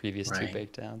on the previous two right.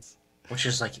 breakdowns. Which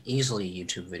is like easily a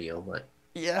YouTube video, but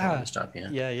don't let me Yeah, stop you.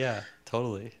 yeah,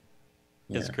 totally.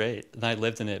 It's Yeah. great. And I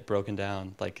lived in it broken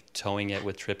down, like towing it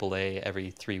with AAA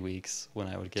every 3 weeks when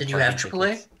I would get Did you have parking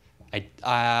AAA? tickets.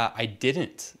 I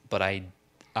didn't, but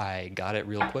I got it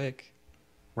real quick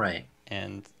Right.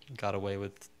 and got away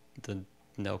with the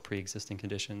no pre-existing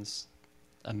conditions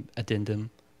addendum.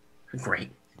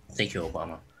 Great. Thank you,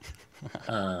 Obama.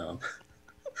 Um,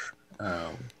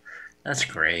 um, that's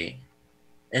great.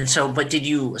 And so, but did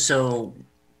you? So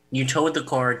you towed the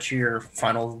car to your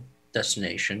final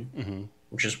destination, Hmm.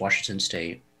 which is Washington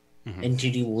State. Hmm. And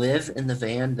did you live in the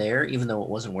van there, even though it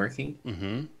wasn't working?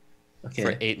 Hmm. For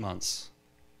Okay. 8 months.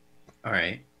 All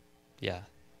right. Yeah.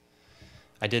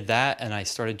 I did that and I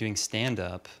started doing stand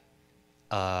up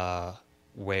uh,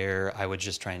 where I would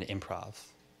just try and improv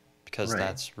because Right.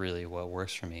 that's really what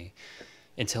works for me.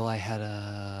 Until I had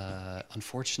a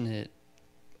unfortunate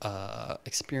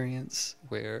experience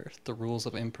where the rules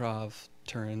of improv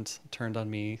turned on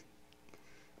me.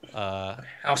 Uh,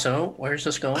 How so? Where's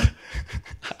this going?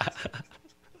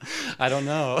 I don't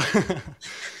know.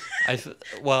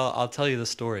 Well, I'll tell you the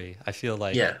story. I feel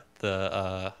like Yeah.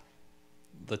 the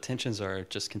tensions are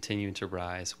just continuing to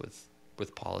rise with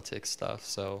politics stuff.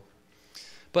 So,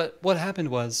 but what happened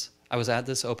was I was at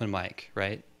this open mic,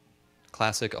 right?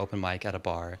 Classic open mic at a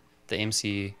bar. The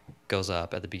MC goes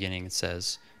up at the beginning and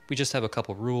says, "We just have a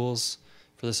couple rules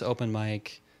for this open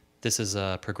mic. This is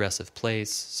a progressive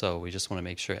place, so we just want to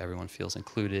make sure everyone feels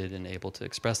included and able to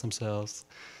express themselves.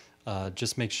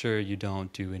 Just make sure you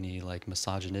don't do any like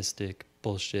misogynistic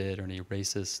bullshit or any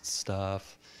racist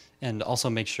stuff, and also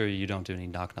make sure you don't do any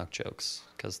knock knock jokes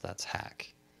because that's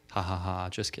hack. Ha ha ha.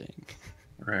 Just kidding."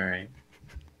 Right.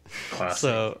 Classic.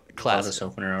 So Love this classic.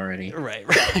 opener already. Right,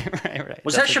 right.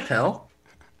 Was that Chappelle?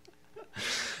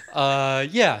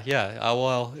 Yeah.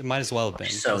 Well, it might as well have been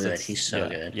He's so because good. it's He's so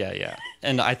good. yeah.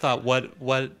 And I thought,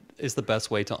 what is the best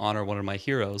way to honor one of my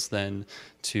heroes than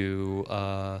to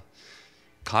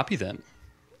copy them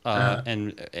Uh-huh.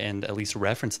 and at least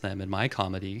reference them in my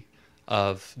comedy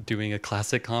of doing a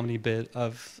classic comedy bit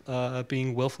of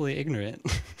being willfully ignorant.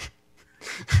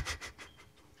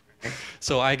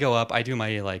 So I go up, I do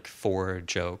my like 4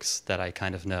 jokes that I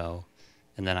kind of know,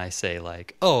 and then I say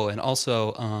like, oh, and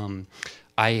also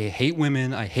I hate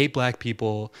women, I hate black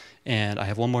people, and I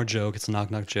have one more joke. It's a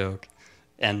knock knock joke,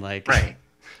 and like, Right.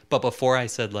 but before I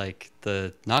said like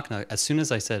the knock knock, as soon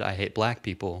as I said I hate black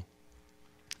people,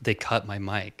 they cut my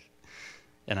mic,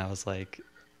 and I was like,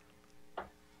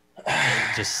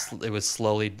 it was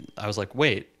slowly. I was like,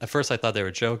 wait. At first I thought they were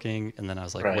joking, and then I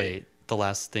was like, Right. wait. The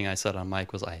last thing I said on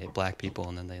mic was I hate black people,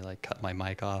 and then they like cut my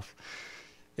mic off.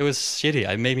 It was shitty.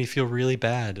 It made me feel really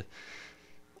bad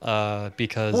Well,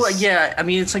 because yeah. I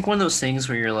mean, it's like one of those things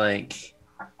where you're like,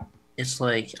 it's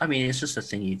like, I mean, it's just a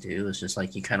thing you do. It's just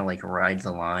like you kind of like ride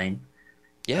the line.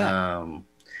 yeah. Um,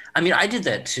 I mean, I did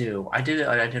that too. I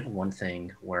did one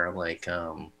thing where like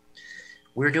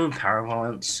we were doing power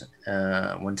violence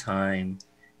one time,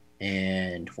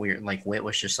 and we're like Wit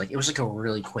was just like it was like a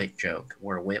really quick joke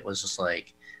where Wit was just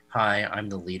like, "Hi, I'm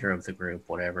the leader of the group,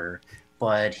 whatever,"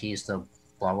 but he's the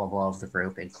blah blah blah of the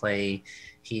group, and Clay,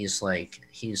 he's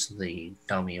the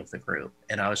dummy of the group,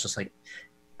 and I was just like,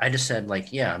 I just said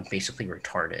like, yeah, I'm basically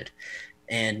retarded,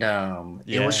 and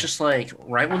it was Yeah. just like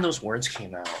right when those words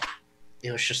came out,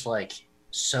 it was just like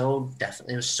so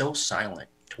definitely, it was so silent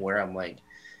to where I'm like,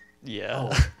 Yeah.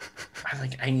 oh,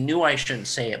 I knew I shouldn't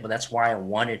say it, but that's why I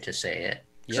wanted to say it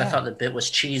because I Yeah. thought the bit was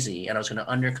cheesy and I was going to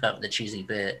undercut the cheesy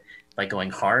bit by going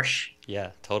harsh,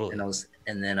 Yeah, totally.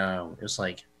 and then it was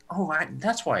like, oh,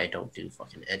 that's why I don't do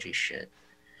fucking edgy shit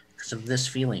because of this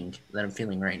feeling that I'm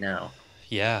feeling right now.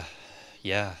 Yeah,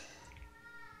 yeah.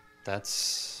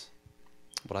 That's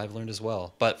what I've learned as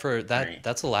well. But for Right.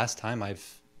 that's the last time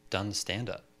I've done stand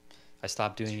up. I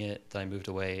stopped doing it, then I moved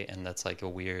away, and that's like a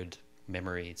weird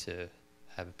memory to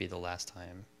have it be the last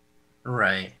time.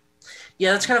 Right.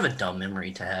 Yeah, that's kind of a dumb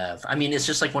memory to have. I mean, it's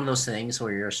just like one of those things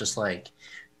where you're just like,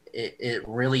 it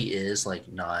really is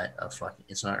like not a fucking.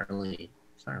 It's not really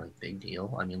a big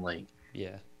deal. I mean, like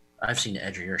Yeah. I've seen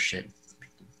edgier shit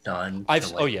done to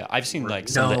Oh like yeah, I've seen like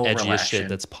some of the no edgiest shit reaction,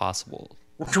 that's possible.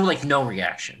 to like no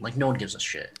reaction. Like no one gives a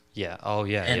shit, Yeah. Oh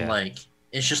yeah, and yeah. like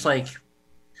it's just like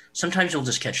sometimes you'll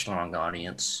just catch the wrong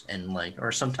audience, and like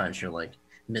or sometimes you're like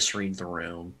misread the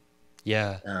room.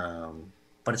 Yeah.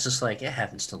 But it's just like it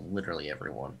happens to literally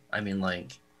everyone. I mean,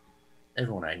 like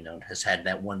everyone I know has had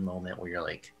that one moment where you're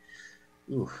like,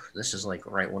 "Ooh, this is like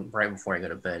right before I go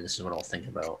to bed. This is what I'll think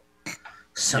about."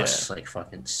 So it's Yeah. just like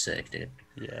fucking sick, dude.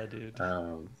 Yeah, dude.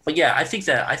 But yeah, I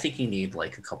think you need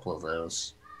like a couple of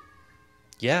those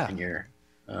Yeah, in your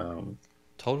um,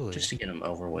 totally. just to get them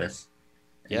over with,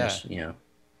 and Yeah. just you know,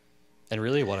 And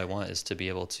really what I want is to be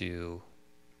able to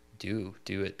do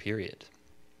it, period.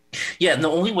 yeah. And the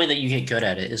only way that you get good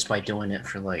at it is by doing it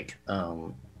for like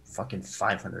fucking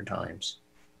 500 times.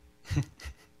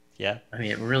 Yeah. I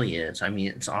mean, it really is. I mean,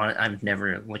 it's on. I've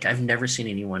never seen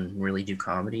anyone really do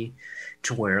comedy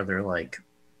to where they're like,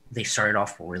 they started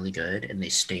off really good and they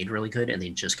stayed really good and they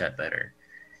just got better.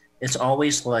 It's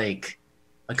always like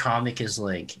a comic is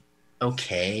like,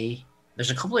 okay.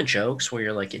 There's a couple of jokes where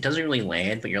you're like, it doesn't really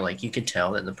land, but you're like, you can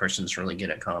tell that the person's really good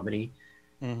at comedy,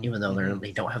 Mm-hmm. even though Mm-hmm.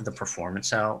 they don't have the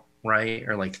performance out right,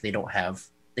 or like they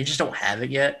just don't have it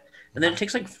yet. And then it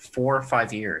takes like 4 or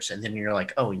 5 years, and then you're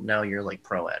like, oh, now you're like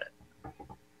pro at it.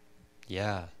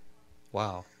 Yeah.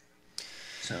 Wow.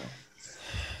 So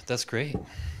That's great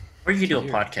or you could to do a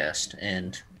hear. podcast,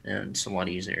 and it's a lot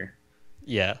easier,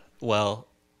 Yeah. Well,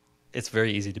 it's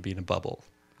very easy to be in a bubble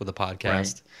with a right?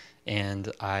 podcast.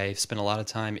 And I've spent a lot of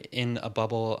time in a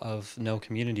bubble of no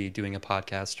community doing a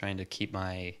podcast, trying to keep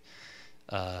my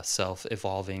self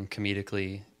evolving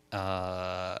comedically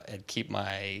and keep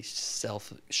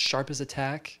myself sharp as a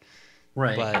tack.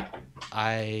 Right. But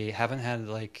I haven't had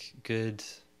like good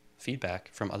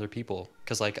feedback from other people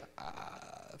because like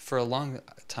for a long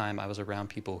time I was around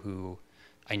people who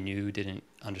I knew didn't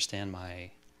understand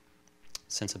my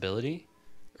sensibility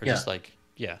or Yeah. just like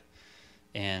yeah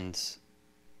and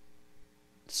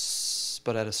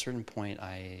but at a certain point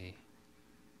I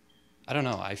don't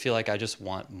know, I feel like I just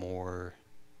want more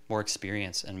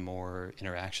experience and more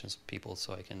interactions with people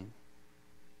so I can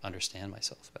understand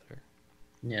myself better,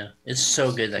 Yeah. It's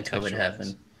so good that COVID contextualize.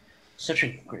 happened.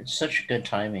 Such good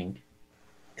timing.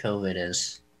 COVID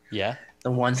is Yeah.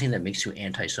 the one thing that makes you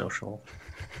antisocial.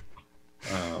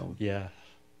 Um, Yeah.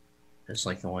 is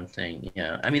like the one thing.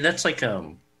 Yeah. I mean, that's like I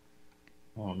don't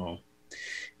know.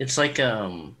 It's like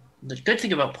the good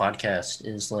thing about podcasts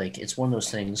is like it's one of those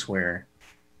things where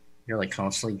you're like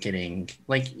constantly getting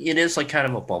like it is like kind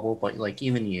of a bubble, but like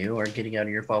even you are getting out of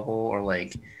your bubble or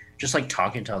like just like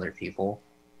talking to other people,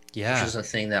 which Yeah. is a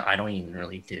thing that I don't even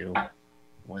really do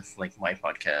with like my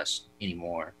podcast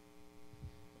anymore.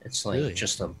 It's like Really?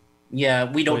 just a yeah,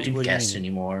 we don't do What do you guests mean?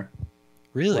 anymore.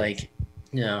 Really? Like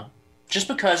just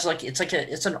because like it's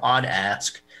an odd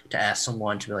ask to ask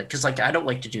someone to be like because like I don't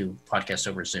like to do podcasts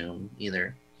over Zoom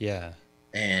either, Yeah.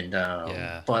 and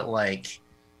Yeah. but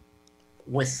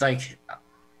with like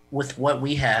with what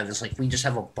we have is like we just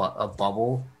have a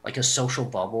bubble, like a social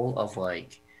bubble of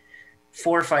like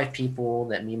 4 or 5 people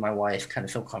that me and my wife kind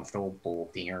of feel comfortable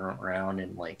being around,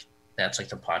 and like that's like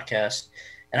the podcast.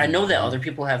 And I know that Mm-hmm. other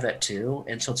people have that too,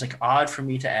 and so it's like odd for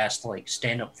me to ask like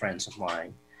stand-up friends of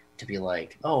mine to be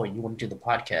like, "Oh, you want to do the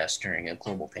podcast during a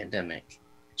global pandemic?"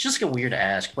 It's just like a weird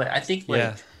ask, but I think Yeah.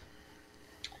 like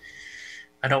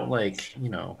I don't like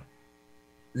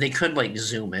they could like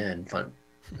zoom in, but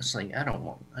it's like I don't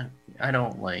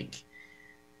like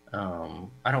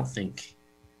I don't think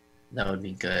that would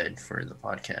be good for the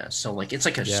podcast. So like it's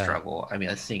like a Yeah. struggle. I mean,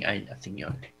 I think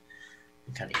you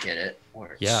kind of get it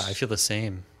where Yeah. I it's feel the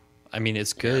same. I mean,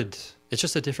 it's yeah, good. It's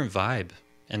just a different vibe.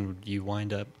 And you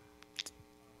wind up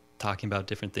talking about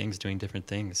different things, doing different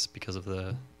things because of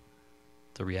the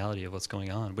reality of what's going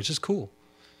on, which is cool.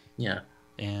 yeah.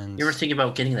 And You ever think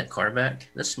about getting that car back?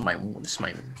 This is my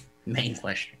main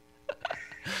question.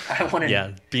 I want to.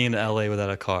 yeah, being in LA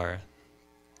without a car,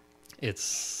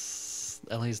 it's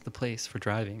LA's the place for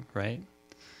driving, right?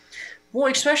 Well,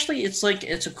 especially it's like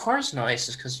it's a car's nice,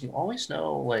 is because you always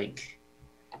know like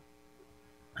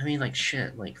I mean, like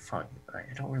shit, like fuck. I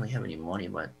don't really have any money,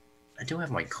 but I do have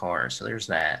my car, so there's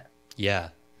that. Yeah.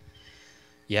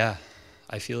 Yeah.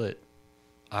 I feel it.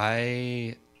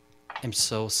 I am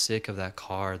so sick of that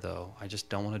car, though. I just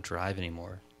don't want to drive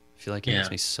anymore. I feel like it makes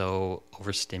Yeah, me so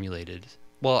overstimulated.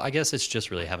 Well, I guess it's just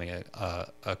really having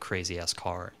a crazy ass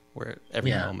car where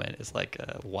every yeah. moment is like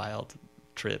a wild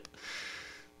trip.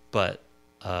 But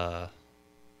uh,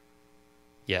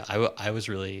 yeah,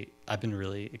 I've been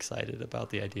really excited about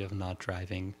the idea of not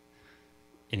driving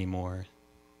anymore.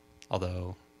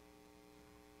 Although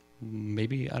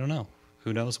maybe, I don't know.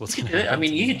 Who knows You what's could going to do it. I happen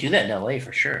mean, to you me? could do that in LA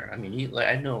for sure. I mean,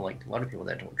 I know like a lot of people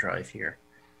that don't drive here.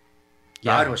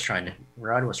 Rod Yeah. was trying to.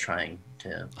 Rod was trying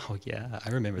to Oh, yeah. I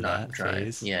remember not that drive.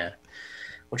 phase. Yeah,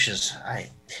 which is I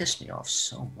pissed me off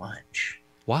so much.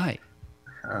 Why?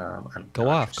 I'm Go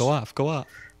not off, go just off, go off.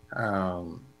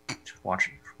 um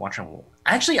watching.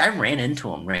 Actually, I ran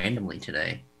into him randomly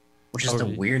today, which is Oh, the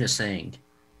really? weirdest thing.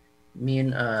 Me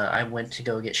and I went to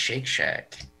go get Shake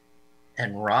Shack,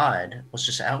 and Rod was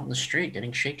just out in the street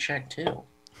getting Shake Shack too.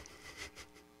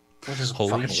 With his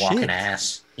Holy fucking walking shit.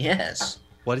 ass. Yes.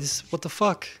 What the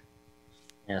fuck?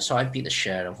 Yeah, so I beat the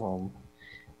shit out of him,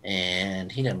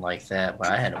 and he didn't like that, but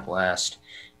I had a blast.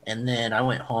 And then I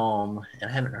went home, and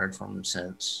I haven't heard from him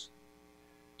since.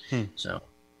 Hmm. So,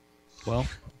 Well,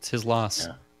 it's his loss,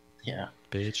 yeah. Yeah.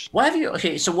 bitch. What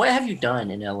have you done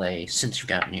in LA since you've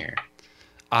gotten here?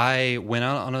 I went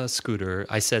out on a scooter.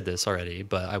 I said this already,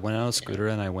 but I went out on a Yeah. scooter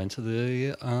and I went to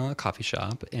the coffee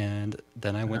shop and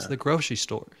then I went to Uh, the grocery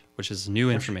store, which is new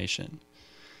which, information.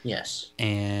 yes.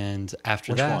 And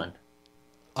after Which that, one?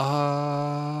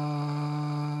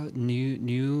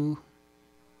 new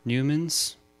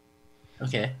Newman's.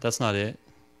 Okay. That's not it.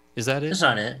 Is that it? That's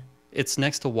not it. It's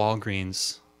next to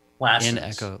Walgreens in Lassens.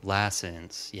 Echo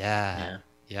Lassens. Yeah. Yeah.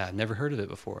 Yeah, I've never heard of it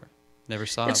before. Never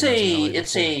saw it It's when I was in a LA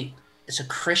it's before. a it's a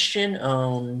Christian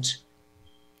owned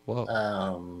Whoa.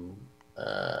 um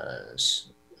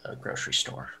a grocery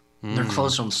store. They're Mm.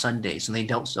 closed on Sundays and they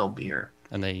don't sell beer.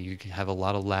 And they you can have a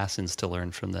lot of lessons to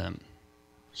learn from them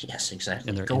Yes, in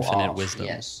exactly. their Go infinite off. wisdom.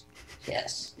 Yes.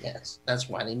 Yes. Yes. That's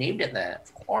why they named it that,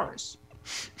 of course.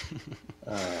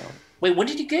 Wait, when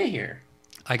did you get here?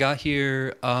 I got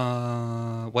here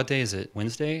what day is it?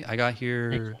 Wednesday? I got Today's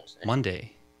here Wednesday.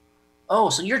 Monday. Oh,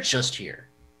 so you're just here.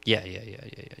 Yeah, yeah, yeah, yeah,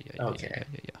 yeah, yeah, yeah, yeah, Okay. yeah,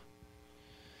 yeah, yeah.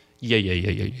 Yeah, yeah, yeah,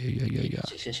 yeah, yeah, yeah, yeah, yeah.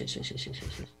 Yes, yes, yes, yes, yes, yes,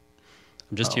 yes, yes.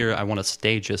 I'm just Oh, here. I want to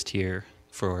stay just here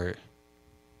for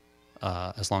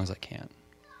as long as I can.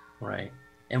 right.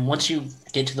 And once you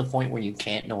get to the point where you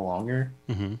can't no longer,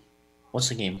 Hmm. what's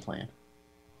the game plan?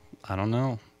 I don't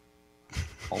know.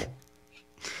 Oh, I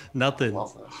Nothing.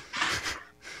 love this.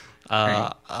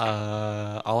 Right.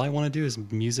 All I want to do is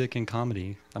music and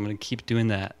comedy. I'm gonna keep doing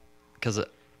that because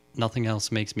nothing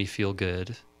else makes me feel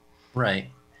good. Right.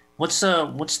 What's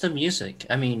the music?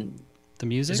 I mean, The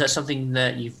is that music, something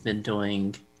that you've been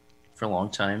doing for a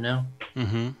long time now?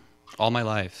 hmm all my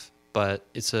life, but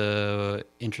it's a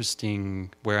interesting.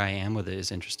 Where I am with it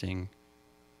is interesting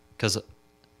because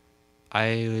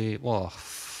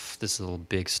this is a little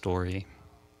big story.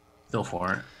 Go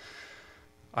for it.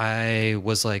 I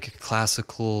was like a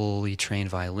classically trained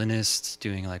violinist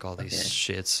doing like all these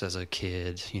Okay. shits as a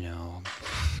kid,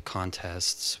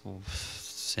 contests,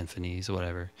 symphonies,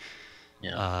 whatever.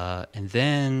 Yeah. And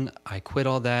then I quit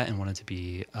all that and wanted to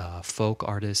be a folk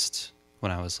artist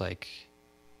when I was like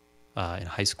in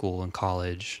high school and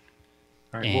college.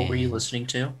 All right. What were you And listening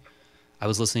to? I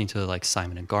was listening to like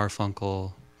Simon and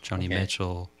Garfunkel, Joni Okay.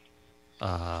 Mitchell,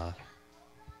 uh,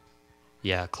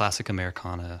 yeah, classic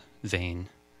Americana vein.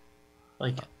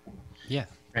 Like Yeah.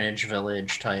 Greenwich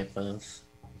Village type of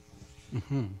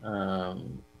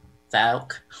Mm-hmm.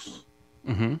 folk.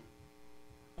 Mm-hmm.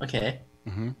 Okay.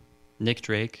 Mm-hmm. Nick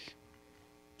Drake.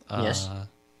 Yes. Uh,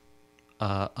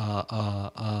 uh, uh, uh,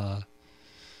 uh,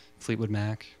 Fleetwood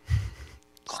Mac.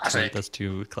 Classic. That's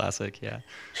too classic. Yeah.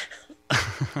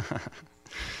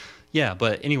 Yeah,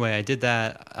 but anyway, I did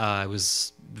that. I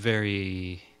was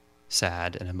very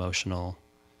sad and emotional,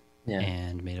 Yeah.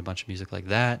 and made a bunch of music like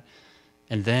that.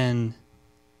 And then,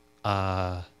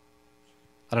 I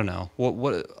don't know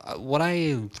what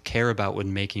I care about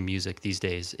when making music these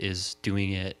days is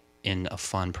doing it in a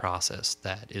fun process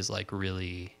that is like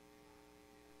really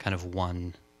kind of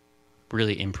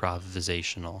really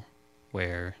improvisational,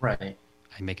 where Right.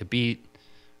 I make a beat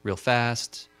real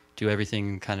fast, do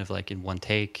everything kind of like in one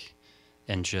take,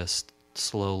 and just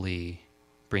slowly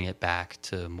bring it back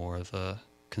to more of a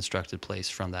constructed place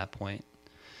from that point.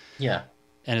 Yeah.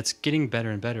 And it's getting better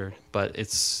and better, but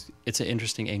it's an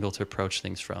interesting angle to approach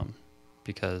things from,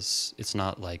 because it's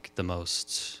not like the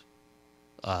most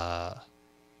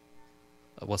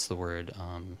what's the word?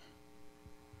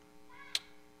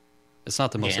 It's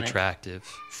not the most Organic?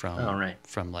 attractive Oh, right.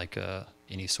 from like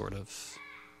any sort of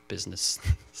business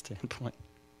standpoint.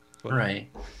 Whatever. Right.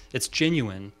 It's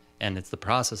genuine, and the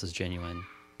process is genuine,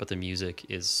 but the music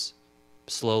is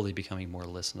slowly becoming more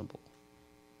listenable,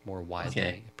 more widely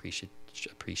Okay.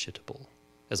 appreciable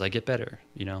as I get better.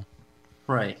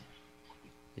 Right.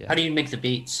 Yeah. How do you make the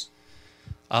beats?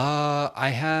 I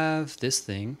have this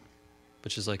thing,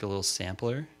 which is like a little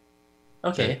sampler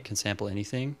Okay. that can sample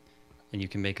anything, and you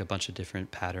can make a bunch of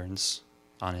different patterns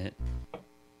on it.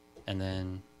 And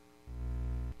then,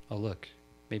 oh look,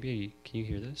 maybe can you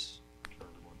hear this?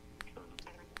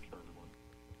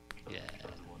 Yeah.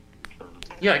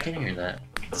 Yeah, I can hear that.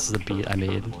 This is a beat I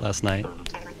made last night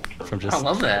from I just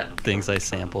love that. things I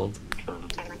sampled.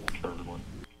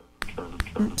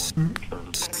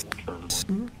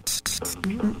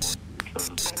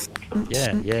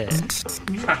 Yeah, yeah.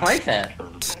 I like that.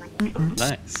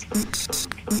 Nice.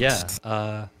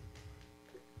 Yeah,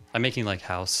 I'm making like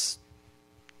house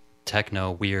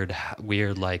techno, weird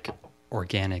like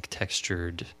organic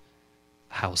textured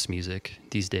house music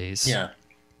these days. Yeah.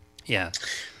 Yeah.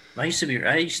 I used to be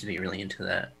really into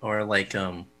that. Or like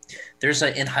in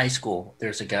high school,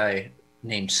 there's a guy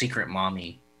named Secret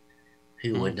Mommy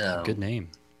who would good name.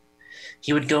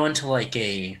 he would go into like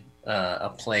a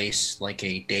place like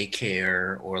a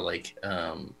daycare or like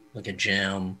a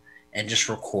gym and just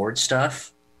record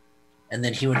stuff, and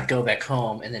then he would go back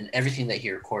home, and then everything that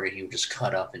he recorded he would just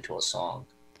cut up into a song.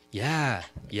 Yeah.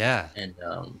 And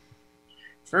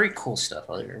very cool stuff.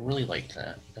 I really liked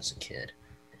that as a kid.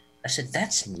 I said,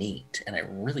 that's neat, and I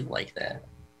really like that.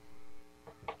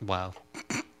 Wow.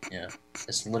 Yeah,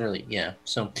 it's literally, yeah.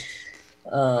 So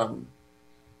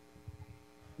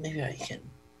maybe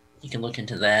you can look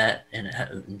into that and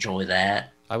enjoy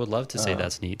that. I would love to say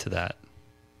that's neat to that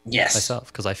Yes. myself,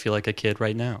 because I feel like a kid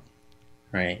right now.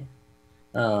 Right.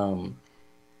 And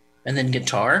then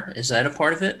guitar, is that a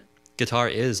part of it? Guitar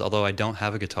is, although I don't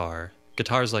have a guitar.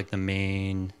 Guitar is like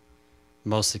the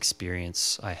most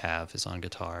experience I have is on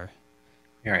guitar.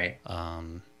 Right.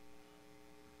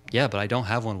 Yeah, but I don't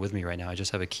have one with me right now. I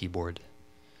just have a keyboard.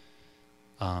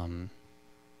 And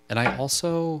I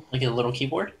also Like a little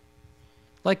keyboard?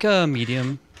 like a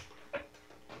medium.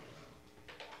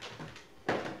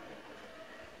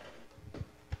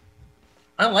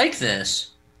 I like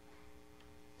this.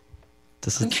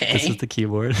 This Okay. is the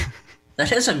keyboard.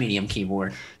 That is a medium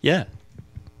keyboard. Yeah.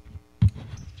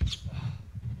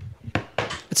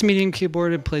 It's a medium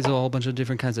keyboard. It plays a whole bunch of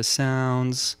different kinds of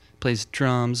sounds. Plays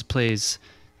drums, plays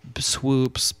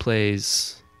swoops,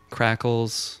 plays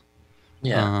crackles.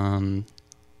 Yeah.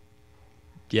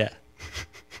 Yeah.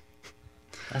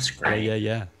 That's great.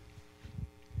 Yeah.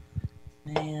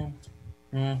 Man.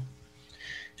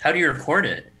 How do you record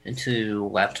it? Into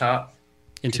laptop?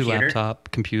 Into Computer?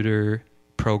 laptop, computer,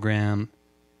 program,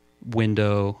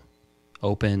 window,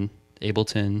 open,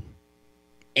 Ableton.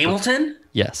 Ableton?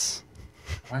 Yes.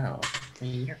 Wow. I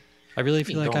mean, I really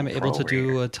feel like go I'm able to pro do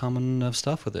here. a ton of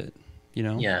stuff with it,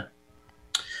 Yeah.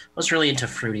 I was really into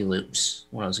Fruity Loops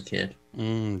when I was a kid.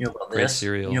 You know about great this?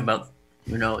 cereal. You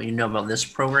know about this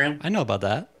program? I know about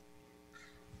that.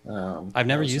 I've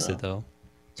never that was, used it though.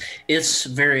 It's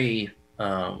very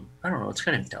I don't know, it's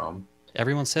kind of dumb.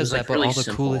 Everyone says like, that, but really all the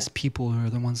simple. coolest people are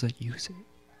the ones that use it.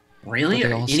 Really? But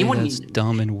they all say Anyone that's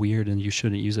dumb and weird and you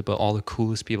shouldn't use it, but all the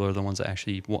coolest people are the ones that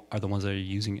actually are the ones that are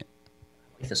using it.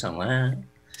 like this on that?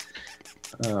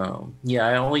 Yeah,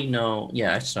 I only know.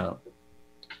 Yeah, I stopped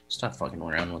fucking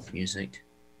around with music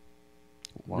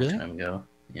a long Really? time ago.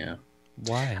 Yeah,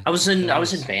 Why? I was in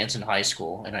bands in high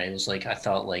school, and I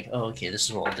thought like, oh, okay, this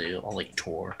is what I'll do. I'll like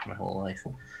tour my whole life,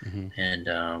 and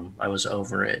I was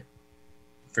over it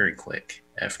very quick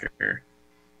after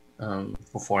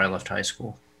before I left high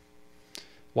school.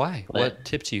 Why? But- What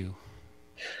tipped you?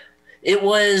 It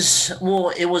was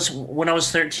when I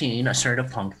was 13. I started a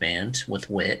punk band with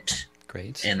Wit,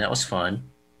 Great. and that was fun.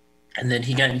 And then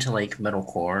he got into like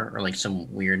metalcore or like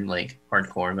some weird like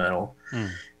hardcore metal,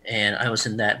 and I was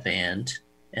in that band.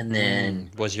 And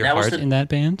then Was your that heart in that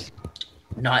band?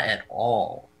 not at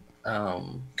all,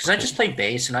 because I just played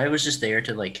bass and I was just there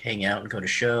to like hang out and go to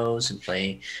shows and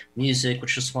play music,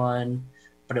 which was fun.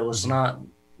 But it was not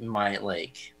my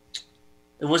like.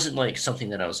 It wasn't like something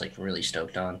that I was like really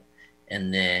stoked on.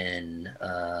 And then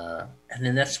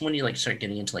that's when you like start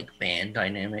getting into like band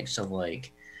dynamics of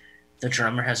like the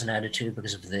drummer has an attitude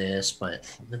because of this, but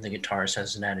then the guitarist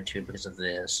has an attitude because of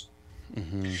this.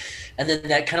 And then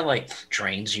that kind of like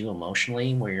drains you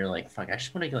emotionally where you're like, fuck, I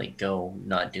just want to like go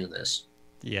not do this.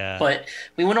 Yeah. But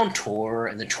we went on tour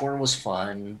and the tour was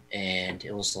fun, and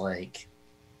it was like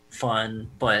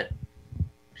fun, but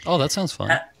Oh, that sounds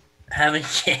fun. having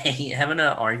having an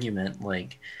argument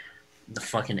like the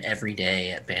fucking every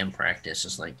day at band practice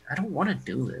is like, I don't want to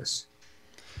do this.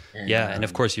 And Yeah, and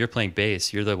of course you're playing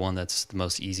bass. You're the one that's the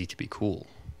most easy to be cool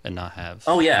and not have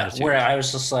oh yeah, where attitude. I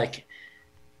was just like,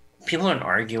 people are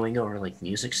arguing over like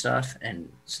music stuff,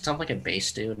 and stuff like a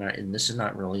bass dude, and this is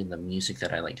not really the music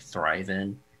that I like thrive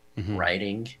in Hmm.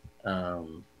 writing.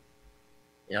 Um,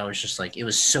 I was just like, it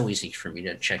was so easy for me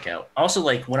to check out. Also,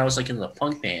 like when I was like in the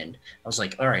punk band, I was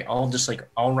like, all right,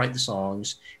 I'll write the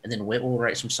songs, and then Whit will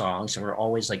write some songs, and we're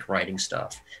always like writing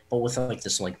stuff. But with like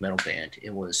this like metal band,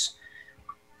 it was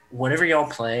whatever y'all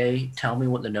play, tell me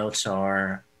what the notes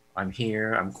are. I'm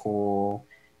here, I'm cool,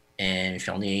 and if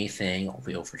y'all need anything, I'll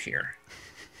be over here.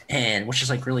 And which is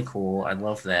like really cool. I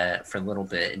love that for a little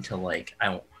bit until like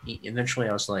I eventually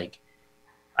I was like,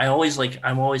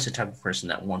 I'm always the type of person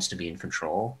that wants to be in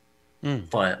control. Mm.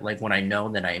 But like when I know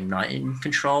that I'm not in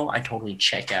control, I totally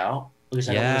check out because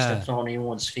I don't want to Yeah, step on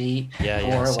anyone's feet, yeah,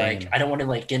 or like same. I don't want to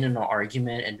like get in an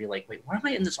argument and be like, wait, why am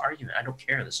I in this argument? I don't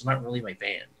care. This is not really my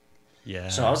band.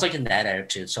 So I Yeah, was like in that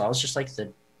attitude. So I was just like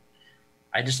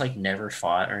I just like never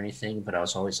fought or anything, but I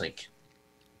was always like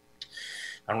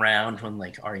around when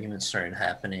like arguments started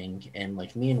happening, and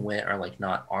like me and Wit are like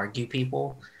not argue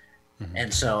people, hmm,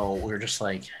 and so we're just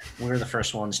like we were the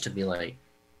first ones to be like,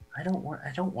 I don't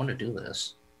want to do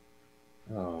this.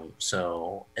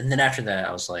 So and then after that,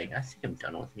 I was like, I think I'm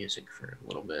done with music for a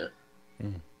little bit.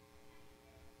 mm.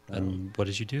 Um, And what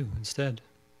did you do instead?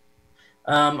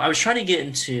 I was trying to get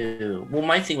into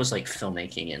my thing was like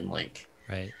filmmaking, and like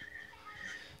Right.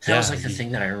 that was Yeah. like the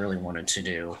thing that I really wanted to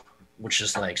do, which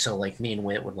is like so like me and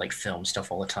Wit would like film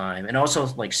stuff all the time, and also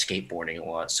like skateboarding a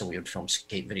lot. So we would film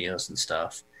skate videos and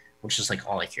stuff, which is like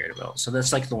all I cared about. So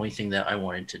that's like the only thing that I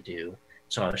wanted to do.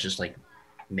 So I was just like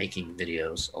making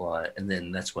videos a lot, and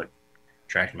then that's what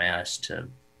dragged my ass to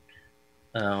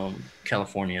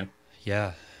California.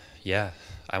 Yeah. Yeah.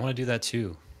 I want to do that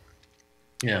too.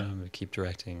 I Yeah, want to keep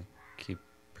directing, keep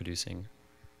producing,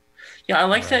 yeah. I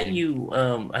like that writing. you.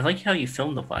 I like how you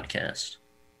filmed the podcast.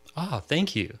 Ah,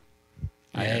 thank you.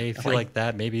 Yeah, I I feel like. like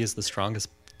that maybe is the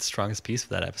strongest piece of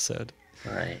that episode.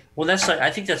 Right. Well, that's like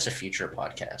I think that's a future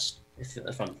podcast. If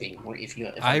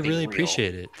I I'm really being real,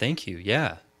 appreciate it. Thank you.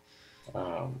 Yeah.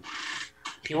 um,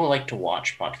 people like to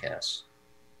watch podcasts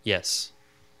Yes.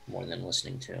 more than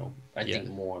listening to. I Yeah. think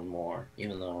more and more,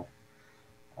 even though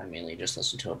I mainly just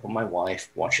listen to it. But my wife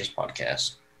watches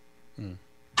podcasts. Mm.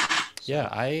 Yeah,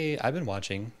 So I've been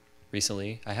watching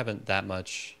recently. I haven't that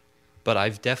much, but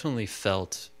I've definitely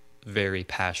felt very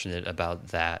passionate about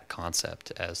that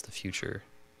concept as the future.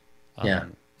 yeah,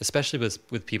 Especially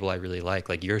with people I really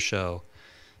like your show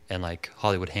and like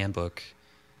Hollywood Handbook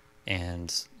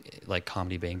and like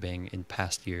Comedy Bang Bang in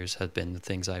past years have been the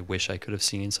things I wish I could have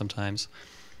seen sometimes.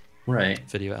 right.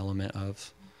 Video element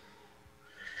of.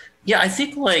 Yeah, I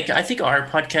think our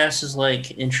podcast is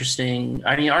like interesting.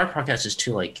 I mean, our podcast is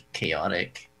too like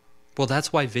chaotic Well,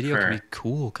 that's why video can be for.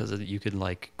 cool because you could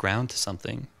like ground to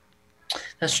something.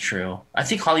 That's true. I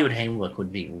think Hollywood Handbook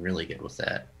would be really good with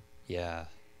that. Yeah.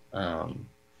 Um,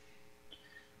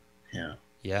 yeah.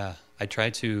 Yeah. I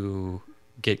tried to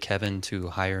get Kevin to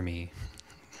hire me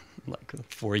like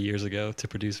 4 years ago to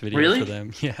produce video for Really?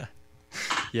 them. Yeah.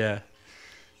 Yeah.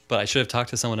 But I should have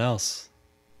talked to someone else.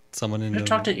 Someone in I've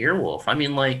talked the. to Earwolf. I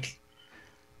mean, like,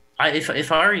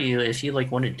 if I were you, if you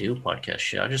like want to do podcast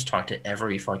shit, I'd just talk to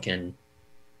every fucking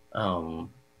um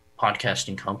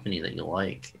podcasting company that you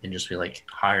like, and just be like,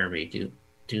 hire me,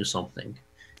 do something,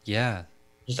 Yeah.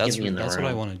 just get That's me in the that's what I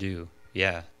room. want to do.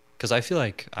 Yeah. Cuz I feel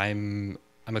like I'm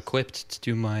equipped to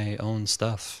do my own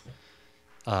stuff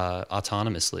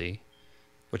autonomously,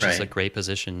 which is a Right, great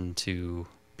position to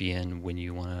be in when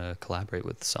you want to collaborate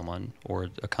with someone or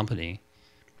a company.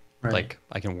 right, Like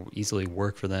I can easily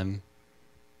work for them,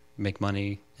 make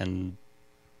money, and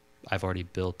I've already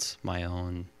built my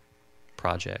own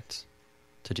project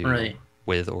to do right.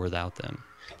 with or without them.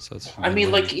 So it's I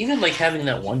mean, win-win. like even like having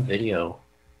that one video,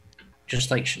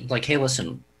 just like, hey,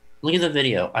 listen, look at the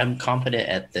video. I'm competent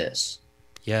at this.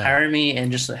 Yeah. Hire me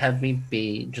and just have me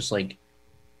be just like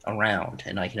around,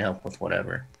 and I can help with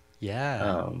whatever. Yeah.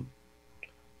 Um,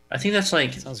 I think that's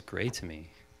like Sounds great to me.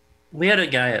 we had a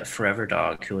guy at Forever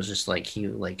Dog who was just like he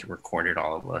like recorded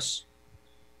all of us,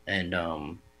 and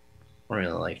I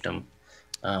really liked him.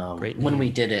 Great When we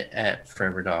name. did it at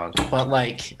Forever Dog, but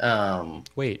like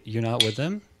Wait, you're not with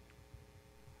them?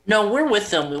 no, we're with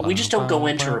them. We Bow, just don't go bow,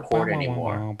 in to bow, bow, record bow, bow,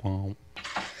 anymore. bow, bow.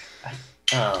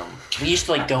 We used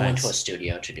to like go into a Nice.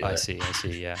 studio to do I it, see. I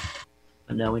see. Yeah.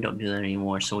 but now we don't do that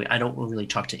anymore. So I don't really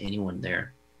talk to anyone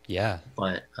there. Yeah.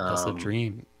 But That's the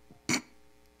dream.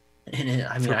 And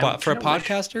I mean, For a wish.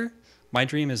 podcaster, my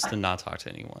dream is to not talk to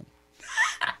anyone.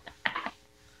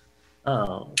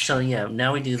 Oh, so yeah,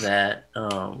 now we do that.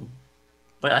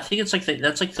 But I think it's like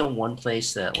that's like the one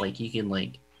place that like you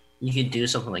can do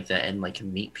something like that and like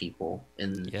meet people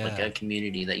in like Yeah. a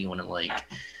community that you want to like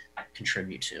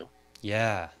contribute to.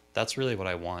 Yeah. That's really what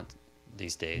I want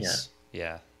these Yeah. days.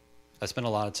 Yeah. I spent a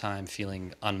lot of time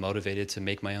feeling unmotivated to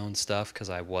make my own stuff because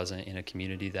I wasn't in a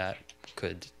community that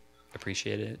could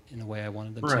appreciate it in the way I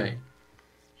wanted them to. Right.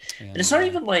 And it's And not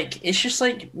even like it's just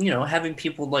like, having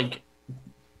people like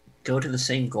go to the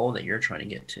same goal that you're trying to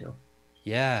get to.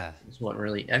 yeah. Is what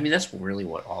really I mean that's really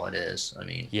what all it is. I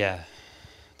mean, Yeah.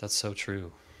 That's so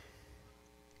true.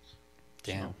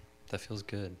 Damn. so That feels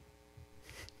good.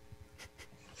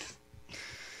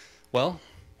 Well,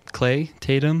 Clay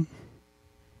Tatum,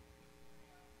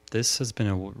 this has been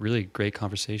a really great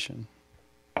conversation.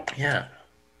 yeah.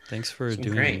 Thanks for It's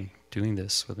been great. doing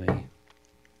this with me.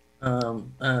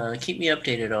 Keep me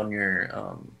updated on your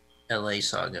LA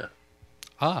saga.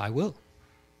 I will.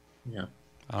 Yeah.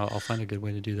 I'll find a good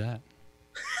way to do that.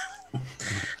 I'm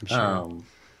sure.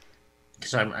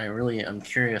 Because I'm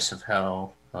curious of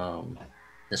how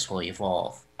this will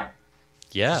evolve.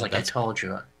 Yeah, Like I told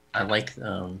you, I like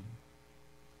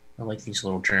these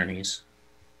little journeys.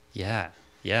 yeah,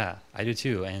 I do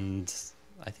too. And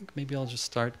I think maybe I'll just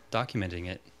start documenting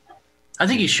it. I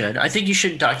think you should. I think you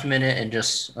should document it and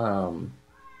just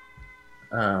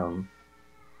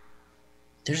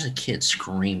there's a kid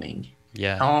screaming.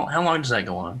 Yeah. How long does that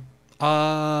go on?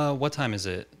 What time is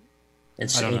it?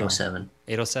 It's I don't know. 8:07.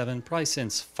 8:07, probably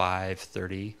since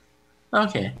 5:30.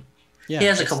 Okay. Yeah. He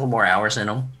has a couple more hours in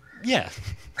him. Yeah.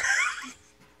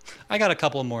 I got a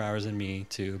couple more hours in me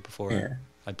too before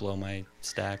I blow my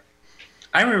stack.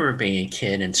 I remember being a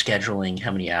kid and scheduling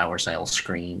how many hours I'll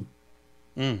scream.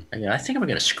 I mean, I think I'm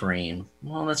gonna scream.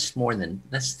 Well, that's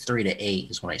 3 to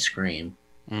 8 is when I scream.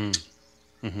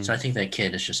 Mm-hmm. So I think that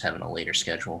kid is just having a later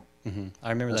schedule. Mm-hmm. I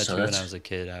remember that too when I was a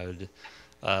kid. I would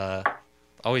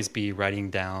always be writing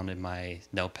down in my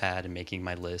notepad and making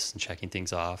my list and checking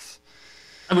things off.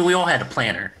 I mean, we all had a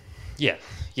planner. Yeah.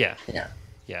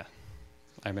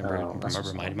 I remember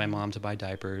reminding my mom to buy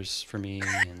diapers for me.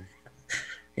 And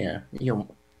yeah,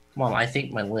 Mom, I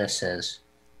think my list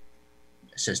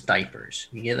says diapers.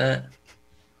 You get that?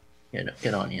 Yeah,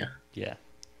 good on you. Yeah.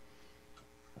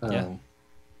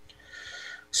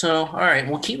 So, all right,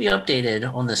 well, keep me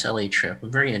updated on this LA trip.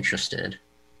 I'm very interested.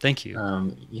 Thank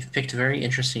you. You've picked a very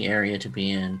interesting area to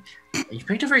be in. You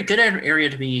picked a very good area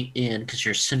to be in because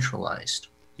you're centralized.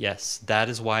 Yes, that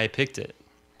is why I picked it.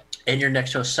 And you're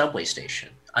next to a subway station.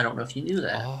 I don't know if you knew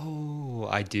that. Oh,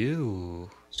 I do.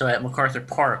 So at MacArthur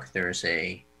Park, there's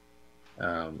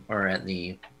or at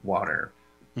the water,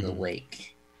 the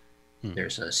lake,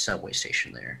 there's a subway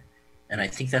station there. And I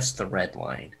think that's the red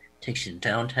line. It takes you to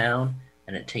downtown,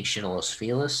 and it takes you to Los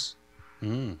Feliz.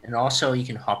 And also you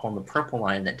can hop on the purple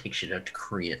line that takes you to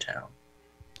Koreatown.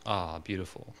 Ah,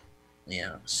 beautiful.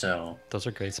 Yeah, so... Those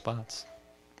are great spots.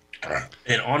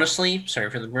 And honestly, sorry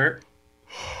for the burp,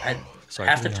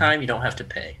 half the time you don't have to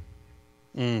pay.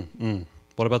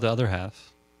 What about the other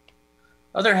half?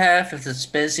 Other half, if it's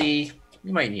busy,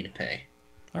 you might need to pay.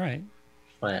 All right.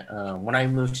 But when I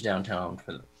moved to downtown,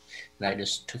 and I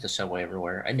just took the subway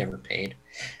everywhere, I never paid.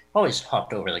 Always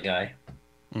hopped over the guy.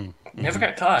 Never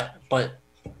got caught, but,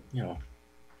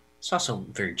 it's also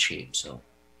very cheap, so...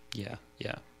 Yeah.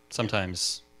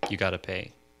 Sometimes you got to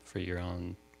pay for your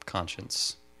own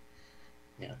conscience.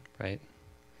 Yeah. Right?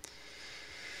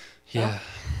 Yeah.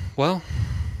 Well,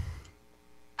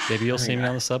 maybe you'll see me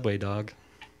on the subway, dog.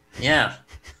 Yeah,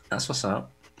 that's what's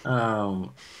up.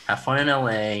 Have fun in LA.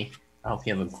 I hope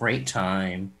you have a great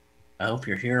time. I hope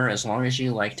you're here as long as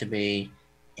you like to be.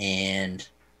 And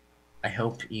I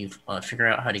hope you figure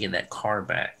out how to get that car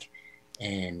back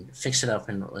and fix it up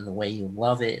in the way you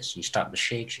love it. So you stop the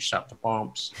shakes, you stop the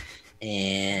bumps.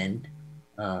 And,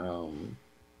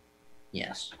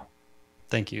 yes.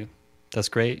 Thank you. That's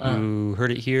great. You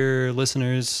heard it here,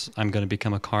 listeners. I'm going to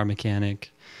become a car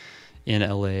mechanic in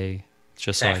LA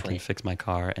just so I can fix my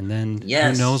car. And then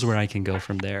who knows where I can go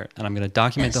from there. And I'm going to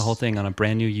document the whole thing on a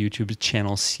brand new YouTube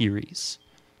channel series.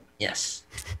 Yes.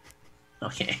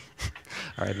 Okay.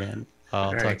 All right, man.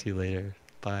 I'll talk to you later.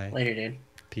 Bye. Later, dude.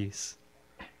 Peace.